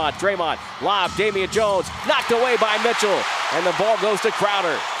 feeds Draymond. Draymond, lob, Damian Jones, knocked away by Mitchell. And the ball goes to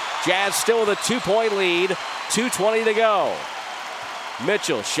Crowder. Jazz still with a 2-point lead, 2:20 to go.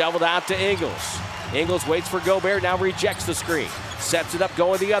 Mitchell shoveled out to Ingles. Ingles waits for Gobert, now rejects the screen. Sets it up,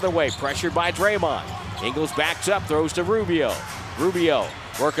 going the other way, pressured by Draymond. Ingles backs up, throws to Rubio. Rubio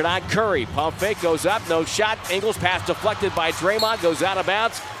working on Curry. Pump fake goes up, no shot. Ingles pass deflected by Draymond, goes out of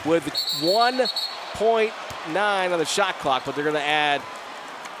bounds with 1.9 on the shot clock, but they're going to add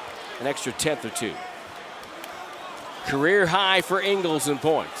an extra 10th or 2. Career high for Ingles in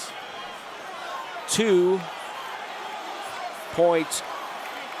points. 2.2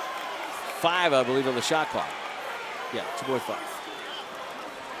 2.5, I believe, on the shot clock. Yeah, 2.5.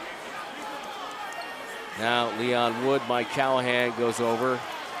 Now Leon Wood, Mike Callahan goes over.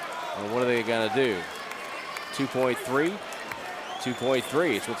 And what are they going to do? 2.3? 2.3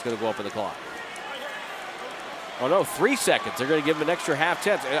 is what's going to go up in the clock. Oh, no, 3 seconds. They're going to give him an extra half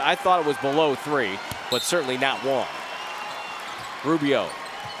tenth. I thought it was below 3, but certainly not 1. Rubio,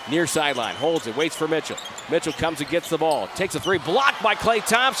 near sideline, holds it, waits for Mitchell. Mitchell comes and gets the ball, takes a 3, blocked by Klay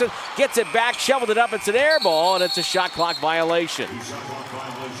Thompson, gets it back, shoveled it up. It's an air ball, and it's a shot clock violation.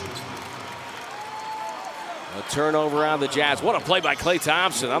 A turnover on the Jazz. What a play by Klay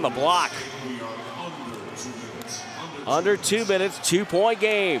Thompson on the block. Under 2 minutes, 2-point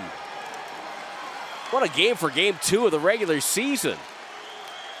game. What a game for game 2 of the regular season.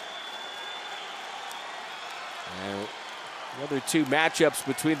 And another 2 matchups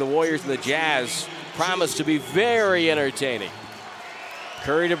between the Warriors and the Jazz promise to be very entertaining.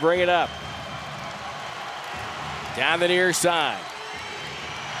 Curry to bring it up. Down the near side.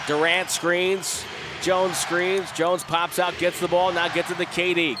 Durant screens. Jones screens. Jones pops out, gets the ball, now gets it to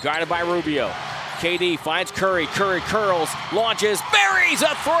KD. Guarded by Rubio. KD finds Curry. Curry curls, launches, buries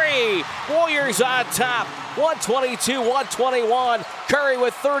a 3. Warriors on top. 122-121. Curry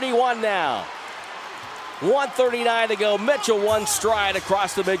with 31 now. 1:39 to go. Mitchell one stride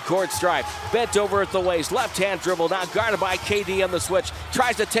across the midcourt stripe. Bent over at the waist. Left-hand dribble. Now guarded by KD on the switch.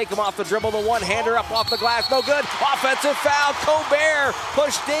 Tries to take him off the dribble. The one-hander up off the glass. No good. Offensive foul. Gobert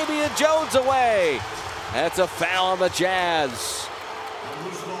pushed Damian Jones away. That's a foul on the Jazz.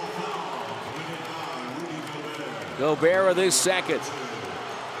 Gobert with his second.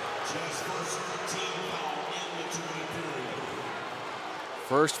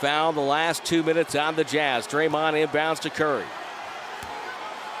 First foul in the last 2 minutes on the Jazz. Draymond inbounds to Curry.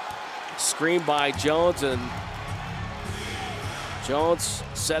 Screen by Jones, and Jones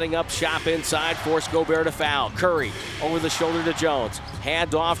setting up shop inside, forced Gobert to foul. Curry over the shoulder to Jones.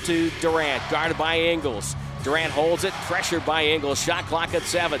 Hand off to Durant, guarded by Ingles. Durant holds it, pressured by Ingles. Shot clock at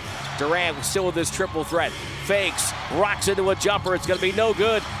 7. Durant still with his triple threat. Fakes, rocks into a jumper. It's going to be no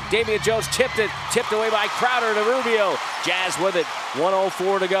good. Damian Jones tipped away by Crowder to Rubio. Jazz with it,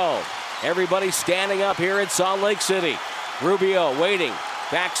 1:04 to go. Everybody standing up here in Salt Lake City. Rubio waiting,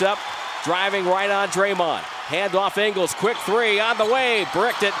 backs up, driving right on Draymond. Hand off Ingles, quick 3 on the way,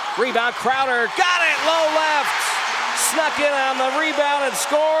 bricked it. Rebound Crowder, got it, low left. Snuck in on the rebound and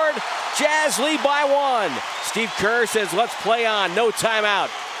scored. Jazz lead by 1. Steve Kerr says, let's play on, no timeout.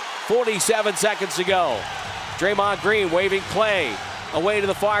 47 seconds to go. Draymond Green waving play away to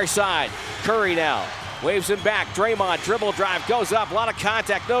the far side. Curry now waves him back. Draymond dribble drive goes up. A lot of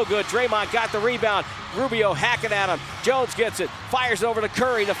contact, no good. Draymond got the rebound. Rubio hacking at him. Jones gets it. Fires over to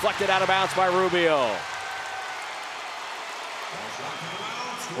Curry. Deflected out of bounds by Rubio.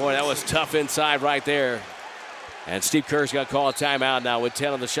 Boy, that was tough inside right there. And Steve Kerr's got to call a timeout now with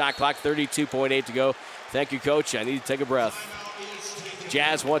 10 on the shot clock. 32.8 to go. Thank you, Coach. I need to take a breath.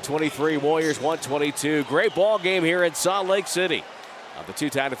 Jazz 123, Warriors 122. Great ball game here in Salt Lake City. The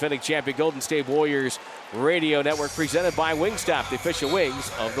two-time defending champion Golden State Warriors Radio Network, presented by Wingstop, the official wings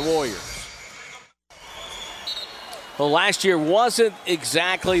of the Warriors. Well, last year wasn't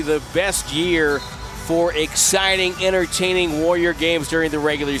exactly the best year for exciting, entertaining Warrior games during the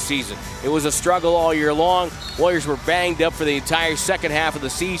regular season. It was a struggle all year long. Warriors were banged up for the entire second half of the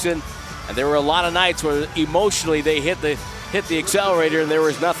season, and there were a lot of nights where emotionally they hit the accelerator and there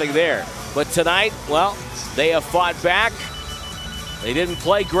was nothing there. But tonight, well, they have fought back. They didn't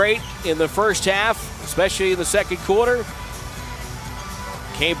play great in the first half, especially in the second quarter.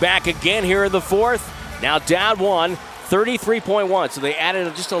 Came back again here in the fourth. Now down 1, 33.1. So they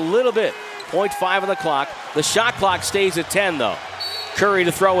added just a little bit. 0.5 on the clock. The shot clock stays at 10, though. Curry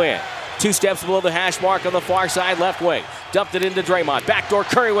to throw in. 2 steps below the hash mark on the far side, left wing. Dumped it into Draymond. Backdoor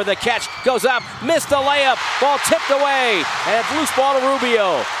Curry with a catch. Goes up. Missed the layup. Ball tipped away. And it's loose ball to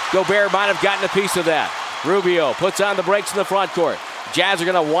Rubio. Gobert might have gotten a piece of that. Rubio puts on the brakes in the front court. Jazz are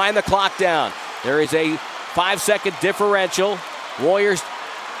going to wind the clock down. There is a 5-second differential. Warriors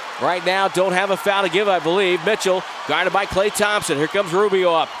right now don't have a foul to give, I believe. Mitchell guarded by Klay Thompson. Here comes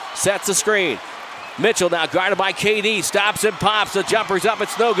Rubio up. Sets the screen. Mitchell now guarded by KD. Stops and pops. The jumper's up.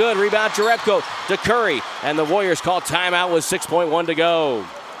 It's no good. Rebound Jerebko to Curry. And the Warriors call timeout with 6.1 to go.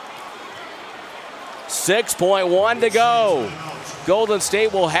 6.1 to go. Golden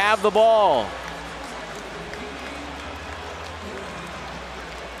State will have the ball.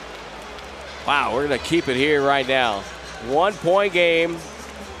 Wow, we're going to keep it here right now. 1-point game.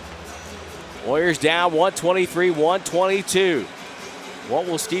 Warriors down 123-122. What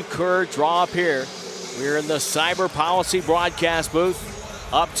will Steve Kerr draw up here? We're in the Cyber Policy broadcast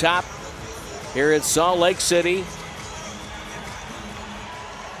booth. Up top, here in Salt Lake City.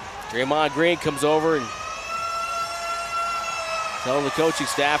 Draymond Green comes over and telling the coaching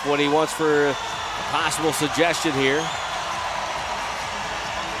staff what he wants for a possible suggestion here.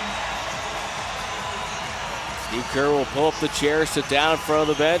 Steve Kerr will pull up the chair, sit down in front of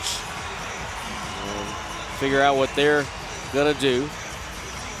the bench, and figure out what they're going to do.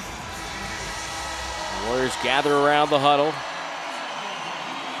 The Warriors gather around the huddle.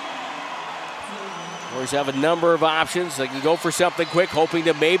 Warriors have a number of options. They can go for something quick, hoping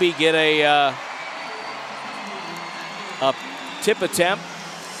to maybe get a tip attempt.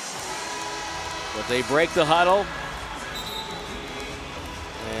 But they break the huddle.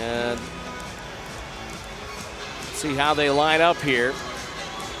 And let's see how they line up here.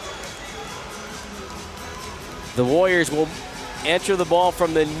 The Warriors will enter the ball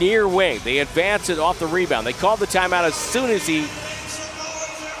from the near wing. They advance it off the rebound. They called the timeout as soon as he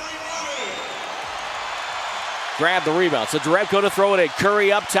grabbed the rebound. So Jerebko to throw it in.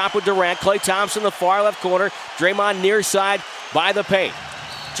 Curry up top with Durant. Klay Thompson, the far left corner. Draymond near side by the paint.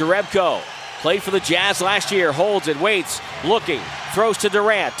 Jerebko played for the Jazz last year. Holds it, waits, looking, throws to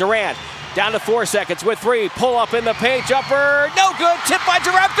Durant. Durant down to 4 seconds with 3. Pull up in the paint. Jumper, no good. Tipped by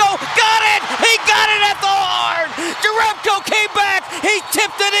Jerebko. Got it! He got it at the horn! Jerebko came back. He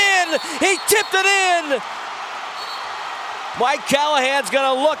tipped it in. He tipped it in. Mike Callahan's going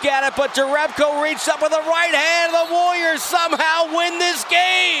to look at it, but Jerebko reached up with the right hand. The Warriors somehow win this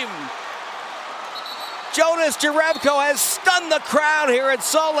game. Jonas Jerebko has stunned the crowd here in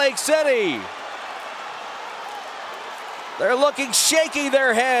Salt Lake City. They're looking, shaking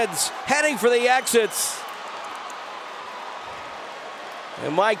their heads, heading for the exits.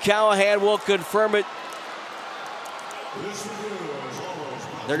 And Mike Callahan will confirm it.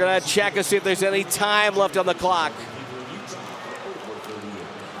 They're going to check and see if there's any time left on the clock.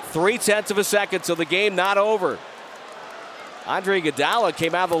 0.3 of a second, so the game not over. Andre Iguodala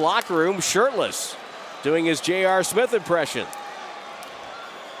came out of the locker room shirtless, doing his J.R. Smith impression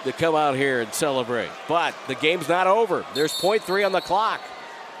to come out here and celebrate. But the game's not over. There's 0.3 on the clock.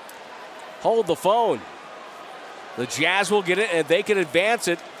 Hold the phone. The Jazz will get it, and they can advance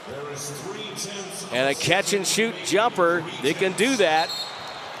it. And a catch-and-shoot jumper, they can do that.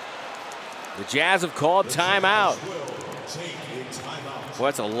 The Jazz have called timeout. Boy,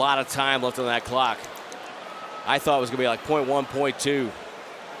 that's a lot of time left on that clock. I thought it was going to be like 0.1, 0.2.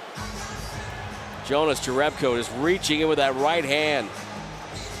 Jonas Jerebko is reaching in with that right hand.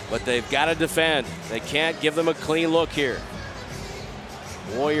 But they've got to defend. They can't give them a clean look here.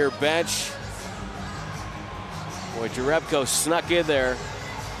 Warrior bench. Boy, Jerebko snuck in there.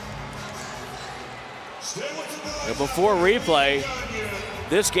 And before replay,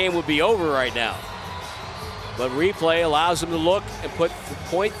 this game would be over right now. But replay allows them to look and put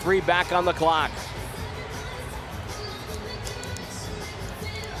 0.3 back on the clock.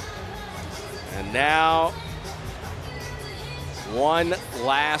 And now, one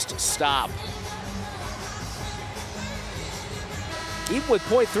last stop. Even with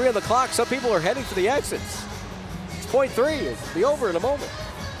 0.3 on the clock, some people are heading for the exits. It's 0.3. It'll be over in a moment.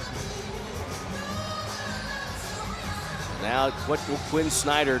 Now, what will Quinn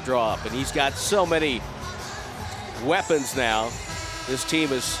Snyder draw up? And he's got so many weapons now. This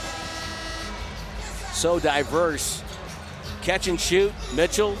team is so diverse. Catch and shoot,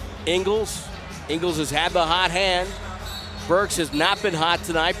 Mitchell, Ingles. Ingles has had the hot hand. Burks has not been hot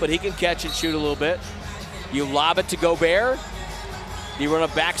tonight, but he can catch and shoot a little bit. You lob it to Gobert. You run a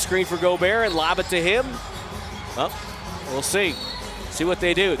back screen for Gobert and lob it to him. Well, we'll see. See what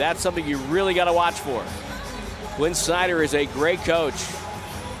they do. That's something you really got to watch for. Quinn Snyder is a great coach.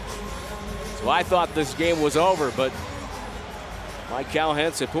 So I thought this game was over, but Mike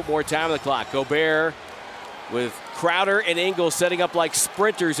Callahan said put more time on the clock. Gobert with Crowder and Ingles setting up like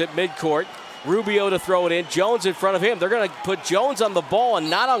sprinters at midcourt. Rubio to throw it in. Jones in front of him. They're going to put Jones on the ball and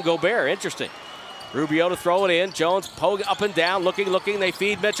not on Gobert. Interesting. Rubio to throw it in. Jones poke up and down, looking. They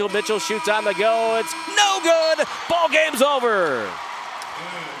feed Mitchell. Mitchell shoots on the go. It's no good. Ball game's over.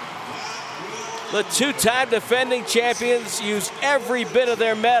 The two-time defending champions used every bit of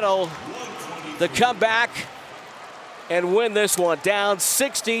their mettle to come back and win this one. Down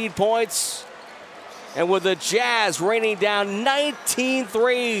 16 points. And with the Jazz raining down 19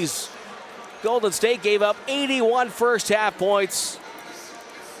 threes, Golden State gave up 81 first half points.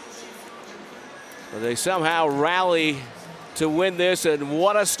 But they somehow rally to win this, and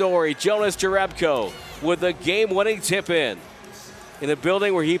what a story. Jonas Jerebko with the game-winning tip-in a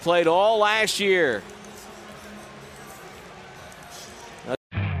building where he played all last year.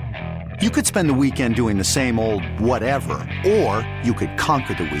 You could spend the weekend doing the same old whatever, or you could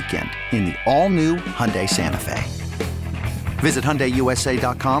conquer the weekend in the all-new Hyundai Santa Fe. Visit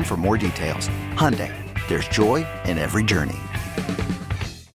HyundaiUSA.com for more details. Hyundai, there's joy in every journey.